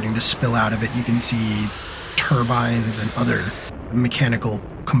light starting to spill out of it. You can see turbines and other mechanical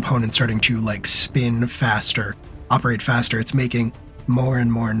components starting to spin faster, operate faster. It's making more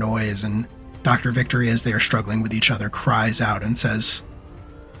and more noise, and Dr. Victory, as they are struggling with each other, cries out and says,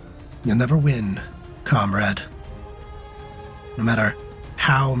 "You'll never win, comrade. No matter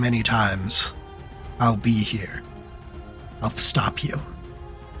how many times I'll be here, I'll stop you."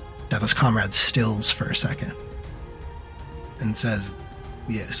 Deathless Comrade stills for a second and says,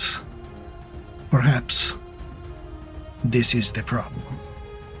 "Yes, perhaps this is the problem."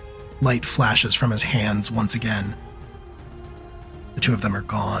 Light flashes from his hands once again. The two of them are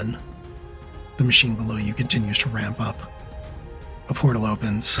gone. The machine below you continues to ramp up. A portal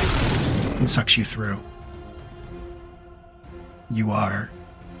opens and sucks you through. You are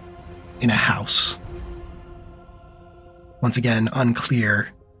in a house. Once again, unclear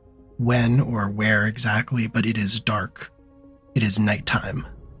when or where exactly, but it is dark. It is nighttime.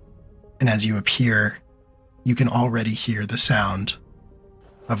 And as you appear, you can already hear the sound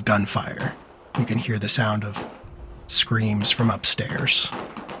of gunfire. You can hear the sound of screams from upstairs.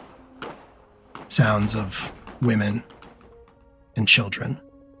 Sounds of women and children.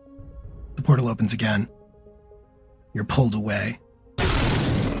 The portal opens again. You're pulled away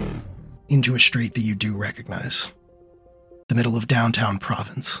into a street that you do recognize. The middle of downtown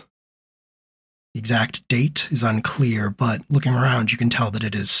Province. The exact date is unclear, but looking around, you can tell that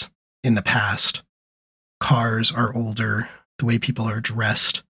it is in the past. Cars are older. The way people are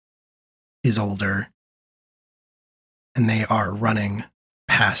dressed is older. And they are running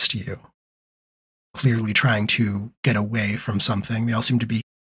past you, clearly trying to get away from something. They all seem to be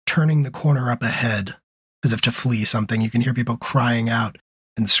turning the corner up ahead as if to flee something. You can hear people crying out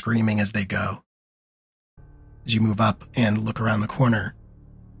and screaming as they go. As you move up and look around the corner,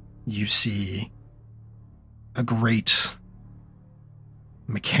 you see a great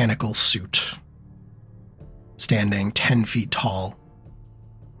mechanical suit standing 10 feet tall.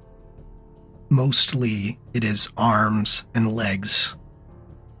 Mostly it is arms and legs,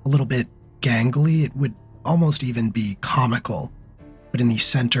 a little bit gangly. It would almost even be comical. But in the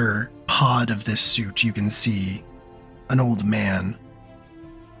center pod of this suit, you can see an old man.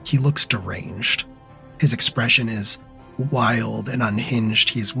 He looks deranged. His expression is wild and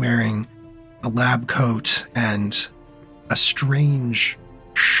unhinged. He is wearing a lab coat and a strange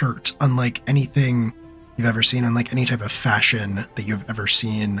shirt, unlike anything you've ever seen, unlike any type of fashion that you've ever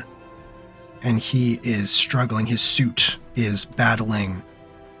seen. And he is struggling. His suit is battling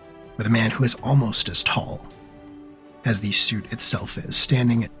with a man who is almost as tall as the suit itself is,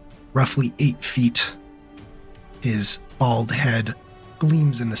 standing at roughly 8 feet. His bald head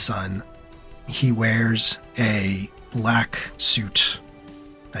gleams in the sun. He wears a black suit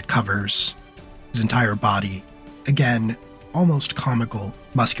that covers his entire body. Again, almost comical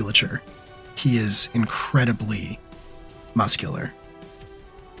musculature. He is incredibly muscular.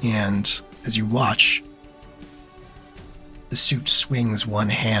 And as you watch, the suit swings one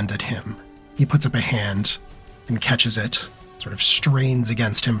hand at him. He puts up a hand and catches it, sort of strains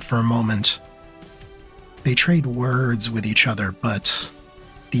against him for a moment. They trade words with each other, but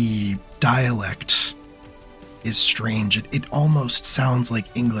the dialect is strange. It almost sounds like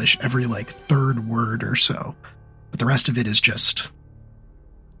English, every third word or so. But the rest of it is just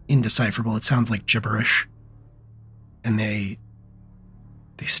indecipherable. It sounds like gibberish. And they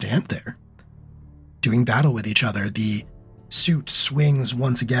stand there, doing battle with each other. The suit swings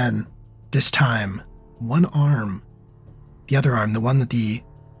once again. This time, one arm, the other arm, the one that the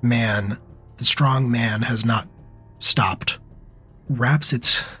strong man has not stopped, wraps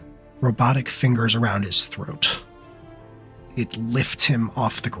its robotic fingers around his throat. It lifts him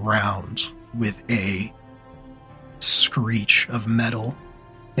off the ground with a screech of metal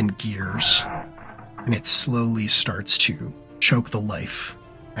and gears, and it slowly starts to choke the life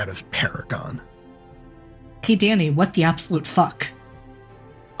out of Paragon. Hey, Danny, what the absolute fuck?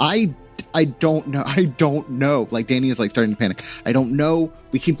 I don't know. I don't know. Danny is starting to panic. I don't know.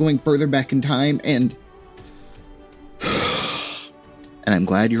 We keep going further back in time, and I'm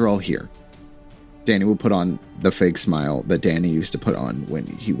glad you're all here. Danny will put on the fake smile that Danny used to put on when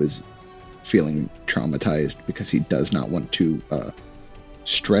he was feeling traumatized, because he does not want to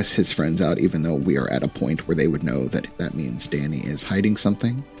stress his friends out, even though we are at a point where they would know that means Danny is hiding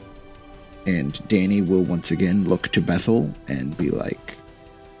something. And Danny will once again look to Bethel and be like,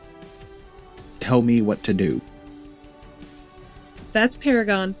 tell me what to do. That's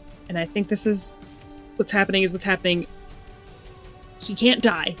Paragon, and I think this is what's happening. He can't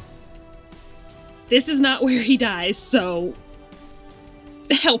die. This is not where he dies, so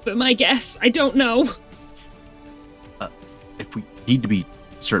help him, I guess. I don't know. If we need to be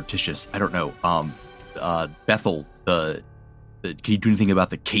surreptitious, I don't know. Bethel, can you do anything about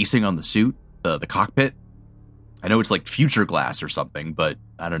the casing on the suit, the cockpit? I know it's future glass or something, but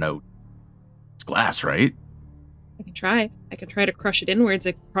I don't know. It's glass, right? I can try to crush it inwards.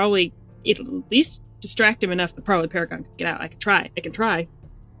 It'll at least distract him enough that probably Paragon can get out. I can try.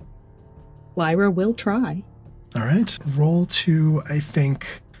 Lyra will try. All right. Roll to, I think,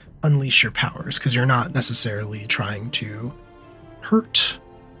 unleash your powers, because you're not necessarily trying to hurt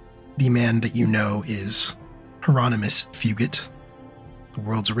the man that you know is Hieronymus Fugit, the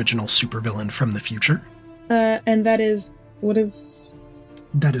world's original supervillain from the future. And that is... what is...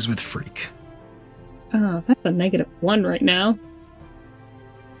 That is with Freak. Oh, that's a -1 right now.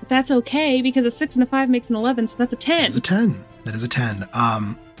 But that's okay, because a 6 and a 5 makes an 11, so that's a 10. That is a 10.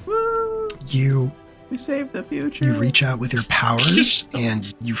 We saved the future. You reach out with your powers,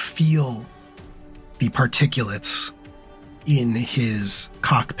 and you feel the particulates in his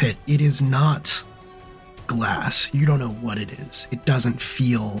cockpit. It is not glass. You don't know what it is. It doesn't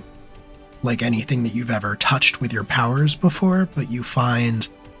feel like anything that you've ever touched with your powers before, but you find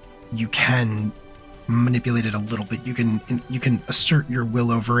you can manipulate it a little bit. You can assert your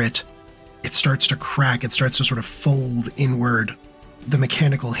will over it. It starts to crack. It starts to sort of fold inward. The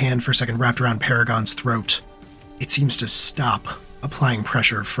mechanical hand for a second wrapped around Paragon's throat. It seems to stop applying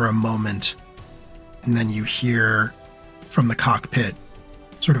pressure for a moment. And then you hear from the cockpit,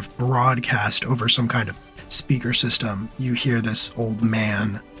 sort of broadcast over some kind of speaker system, you hear this old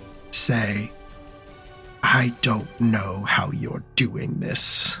man say, I don't know how you're doing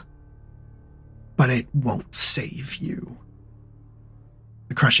this, but it won't save you.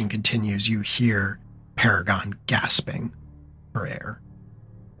 The crushing continues. You hear Paragon gasping for air.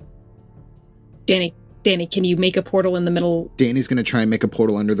 Danny, can you make a portal in the middle? Danny's going to try and make a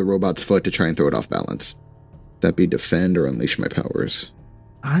portal under the robot's foot to try and throw it off balance. That be defend or unleash my powers?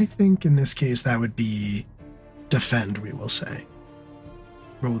 I think in this case that would be defend, we will say.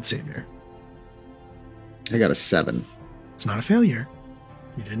 Roll with Savior. I got a 7. It's not a failure.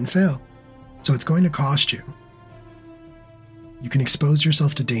 You didn't fail. So it's going to cost you. You can expose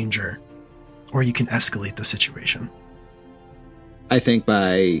yourself to danger, or you can escalate the situation. I think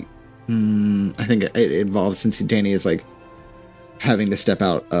I think it involves, since Danny is having to step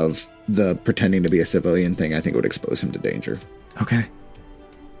out of the pretending to be a civilian thing, I think it would expose him to danger. Okay.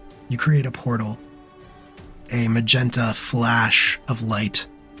 You create a portal. A magenta flash of light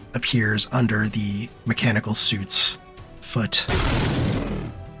appears under the mechanical suit's foot.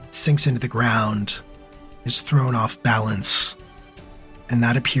 It sinks into the ground, is thrown off balance, and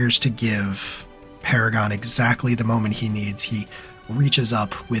that appears to give Paragon exactly the moment he needs. He reaches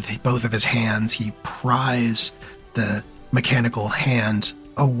up with both of his hands. He pries the mechanical hand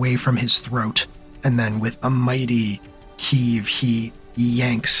away from his throat And then with a mighty heave, he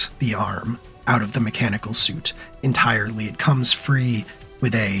yanks the arm out of the mechanical suit entirely. It comes free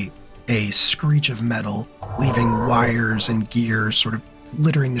with a screech of metal, leaving wires and gears sort of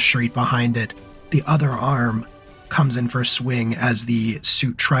littering the street behind it. The other arm comes in for a swing as the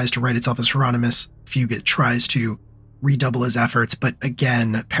suit tries to right itself as Hieronymus Fugit tries to redouble his efforts, but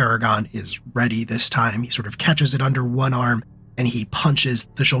again, Paragon is ready this time. He sort of catches it under one arm, and he punches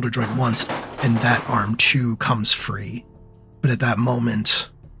the shoulder joint once, and that arm too comes free. But at that moment,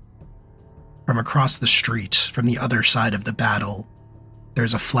 from across the street, from the other side of the battle,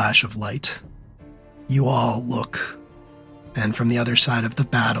 there's a flash of light. You all look, and from the other side of the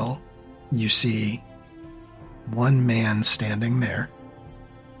battle, you see one man standing there.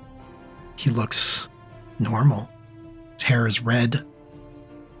 He looks normal. His hair is red,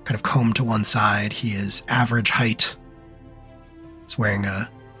 kind of combed to one side. He is average height. He's wearing an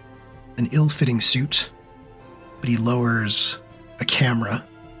ill-fitting suit, but he lowers a camera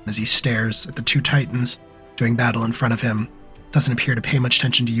as he stares at the two titans doing battle in front of him. Doesn't appear to pay much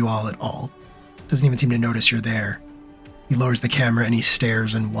attention to you all at all. Doesn't even seem to notice you're there. He lowers the camera and he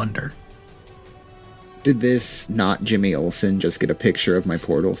stares in wonder. Did this not Jimmy Olsen just get a picture of my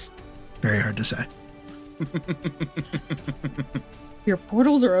portals? Very hard to say. Your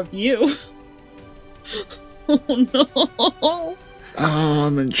portals are of you. Oh no. Oh,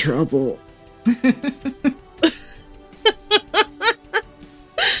 I'm in trouble.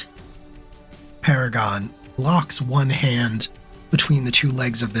 Paragon locks one hand between the two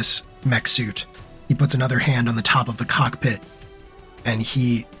legs of this mech suit. He puts another hand on the top of the cockpit, and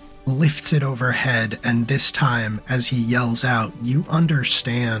he lifts it overhead, and this time, as he yells out, you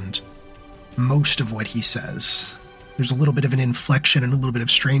understand most of what he says. There's a little bit of an inflection and a little bit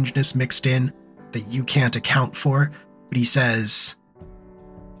of strangeness mixed in that you can't account for, but he says,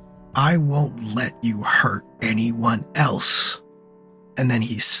 I won't let you hurt anyone else. And then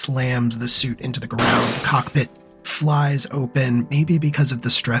he slams the suit into the ground. The cockpit flies open, maybe because of the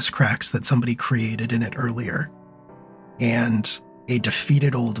stress cracks that somebody created in it earlier. And a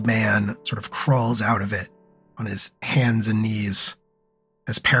defeated old man sort of crawls out of it on his hands and knees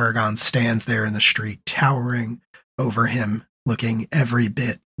as Paragon stands there in the street, towering over him, looking every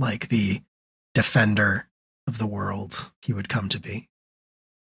bit like the defender of the world he would come to be.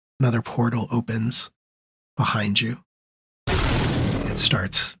 Another portal opens behind you. It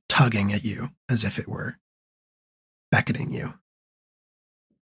starts tugging at you as if it were beckoning you.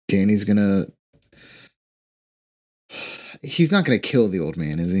 Danny's he's not gonna kill the old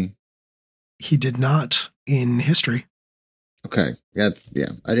man, is he? He did not in history. Okay. Yeah.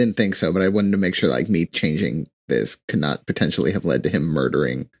 I didn't think so, but I wanted to make sure like me changing this could not potentially have led to him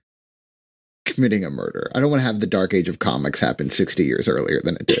committing a murder. I don't want to have the Dark Age of comics happen 60 years earlier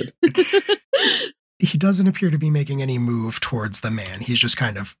than it did. He doesn't appear to be making any move towards the man. He's just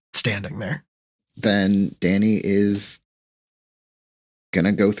kind of standing there. Then Danny is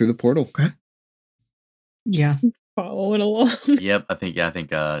gonna go through the portal. Okay. Yeah. Following along. Yep, I think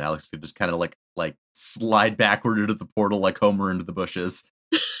Alex could just kind of like slide backward into the portal like Homer into the bushes.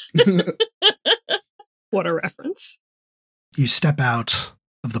 What a reference. You step out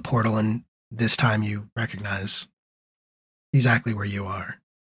of the portal, and this time you recognize exactly where you are.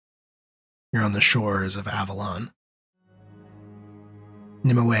 You're on the shores of Avalon.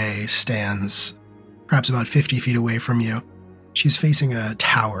 Nimue stands perhaps about 50 feet away from you. She's facing a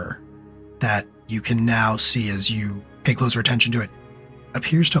tower that you can now see as you pay closer attention to it.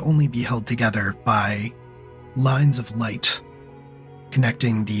 Appears to only be held together by lines of light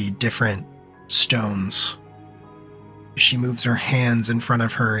connecting the different stones. She moves her hands in front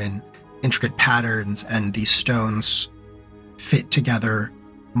of her in intricate patterns, and these stones fit together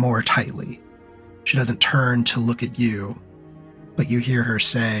more tightly. She doesn't turn to look at you, but you hear her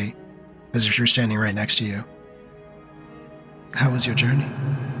say, as if you're standing right next to you, how was your journey?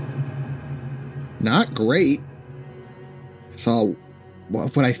 Not great. Saw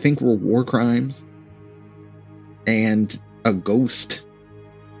what I think were war crimes and a ghost,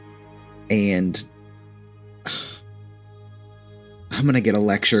 and I'm gonna get a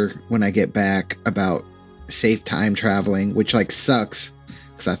lecture when I get back about safe time traveling, which like sucks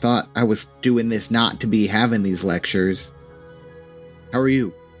because I thought I was doing this not to be having these lectures. How are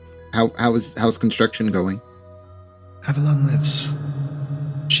you? How's construction going? Avalon lives.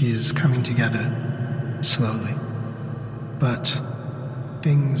 She is coming together slowly, but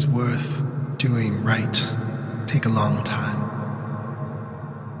things worth doing right take a long time.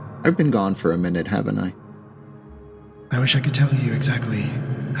 I've been gone for a minute, haven't I? I wish I could tell you exactly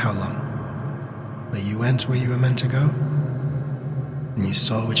how long, but you went where you were meant to go, and you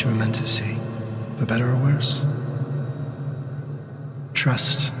saw what you were meant to see. for better or worse.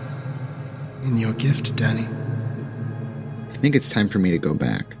 Trust in your gift, Danny. I think it's time for me to go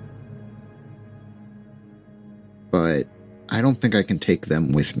back. But I don't think I can take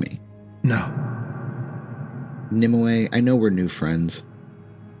them with me. No. Nimue, I know we're new friends,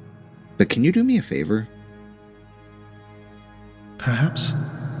 but can you do me a favor? Perhaps.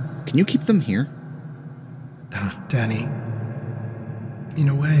 Can you keep them here? No, Danny. In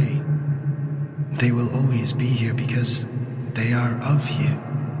a way, they will always be here because they are of here.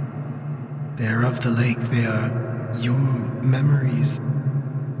 They are of the lake. They are your memories.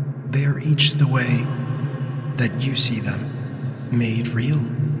 They are each the way that you see them, made real.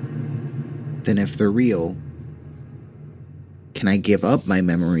 Then if they're real, can I give up my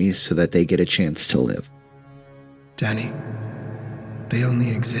memories so that they get a chance to live? Danny, they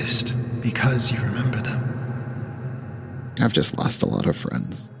only exist because you remember them. I've just lost a lot of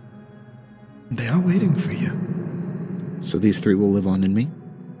friends. They are waiting for you, So these three will live on in me?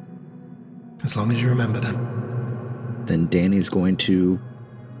 as long as you remember them. Then Danny's going to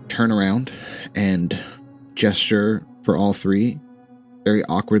turn around and gesture for all three, very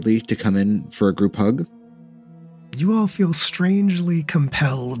awkwardly, to come in for a group hug. You all feel strangely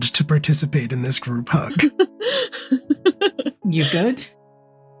compelled to participate in this group hug. You good?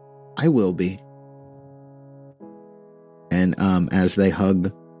 I will be. And as they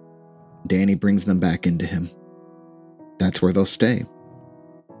hug, Danny brings them back into him. That's where they'll stay.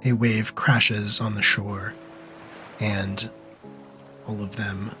 A wave crashes on the shore, and all of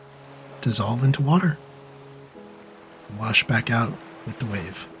them dissolve into water. Wash back out with the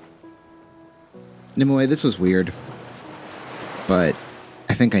wave. Nimue, this was weird, but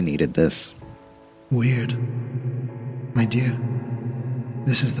I think I needed this. Weird. My dear,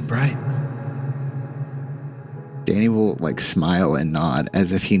 this is the bright. Danny will, smile and nod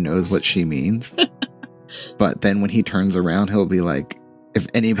as if he knows what she means. But then when he turns around, he'll be like, if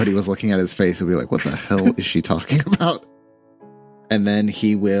anybody was looking at his face, he'll be like, what the hell is she talking about? And then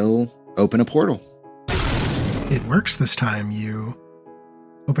he will open a portal. It works this time. You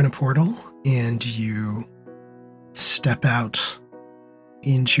open a portal and you step out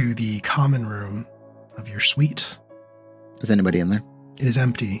into the common room of your suite. Is anybody in there? It is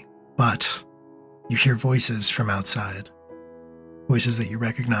empty, but you hear voices from outside. Voices that you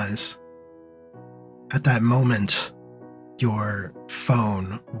recognize. At that moment, your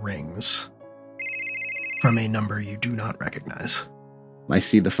phone rings from a number you do not recognize. I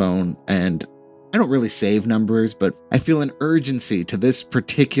see the phone, and I don't really save numbers, but I feel an urgency to this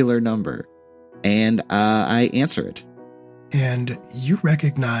particular number, and I answer it. And you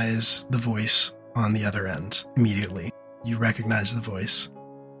recognize the voice on the other end immediately. You recognize the voice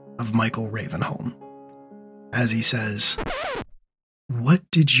of Michael Ravenholm as he says,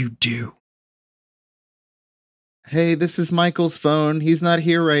 "What did you do?" Hey, this is Michael's phone. He's not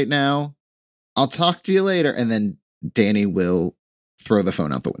here right now. I'll talk to you later. And then Danny will throw the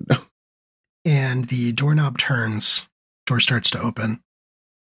phone out the window. And the doorknob turns, door starts to open.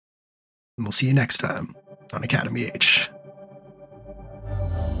 And we'll see you next time on Academy H.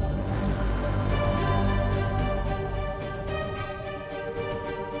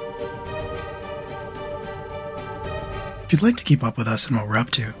 If you'd like to keep up with us and what we're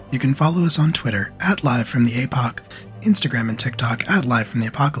up to, you can follow us on Twitter @LiveFromTheApoc, Instagram and TikTok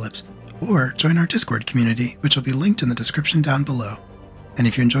 @LiveFromTheApocalypse, or join our Discord community, which will be linked in the description down below. And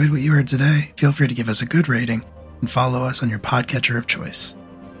if you enjoyed what you heard today, feel free to give us a good rating and follow us on your podcatcher of choice.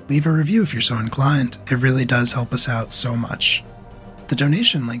 Leave a review if you're so inclined. It really does help us out so much. The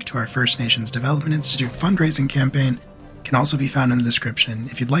donation link to our First Nations Development Institute fundraising campaign can also be found in the description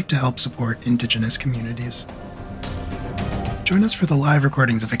if you'd like to help support Indigenous communities. Join us for the live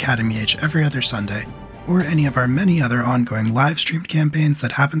recordings of Academy H every other Sunday, or any of our many other ongoing live-streamed campaigns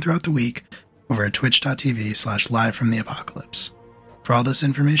that happen throughout the week over at twitch.tv/livefromtheapocalypse. For all this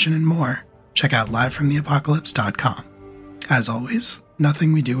information and more, check out livefromtheapocalypse.com. As always,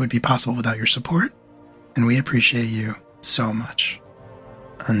 nothing we do would be possible without your support, and we appreciate you so much.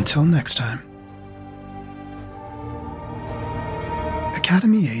 Until next time.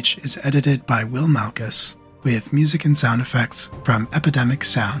 Academy H is edited by Will Malkus, with music and sound effects from Epidemic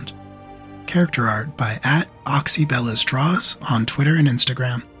Sound. Character art by @OxyBellasDraws on Twitter and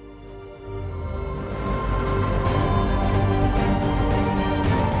Instagram.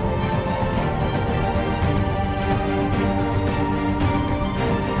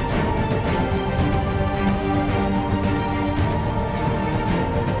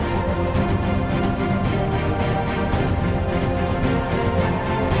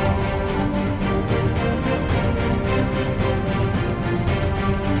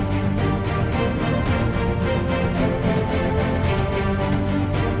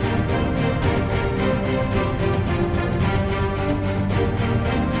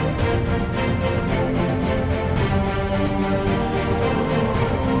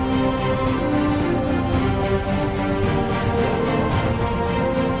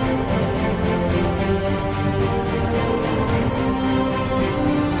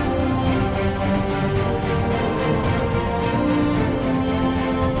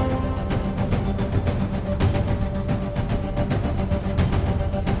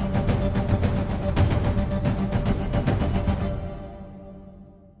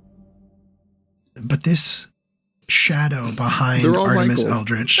 But this shadow behind They're all Artemis Michaels.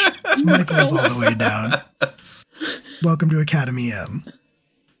 Eldritch, it's Michael's all the way down. Welcome to Academy M,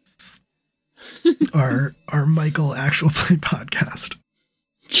 our Michael actual play podcast.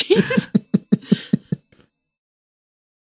 Jesus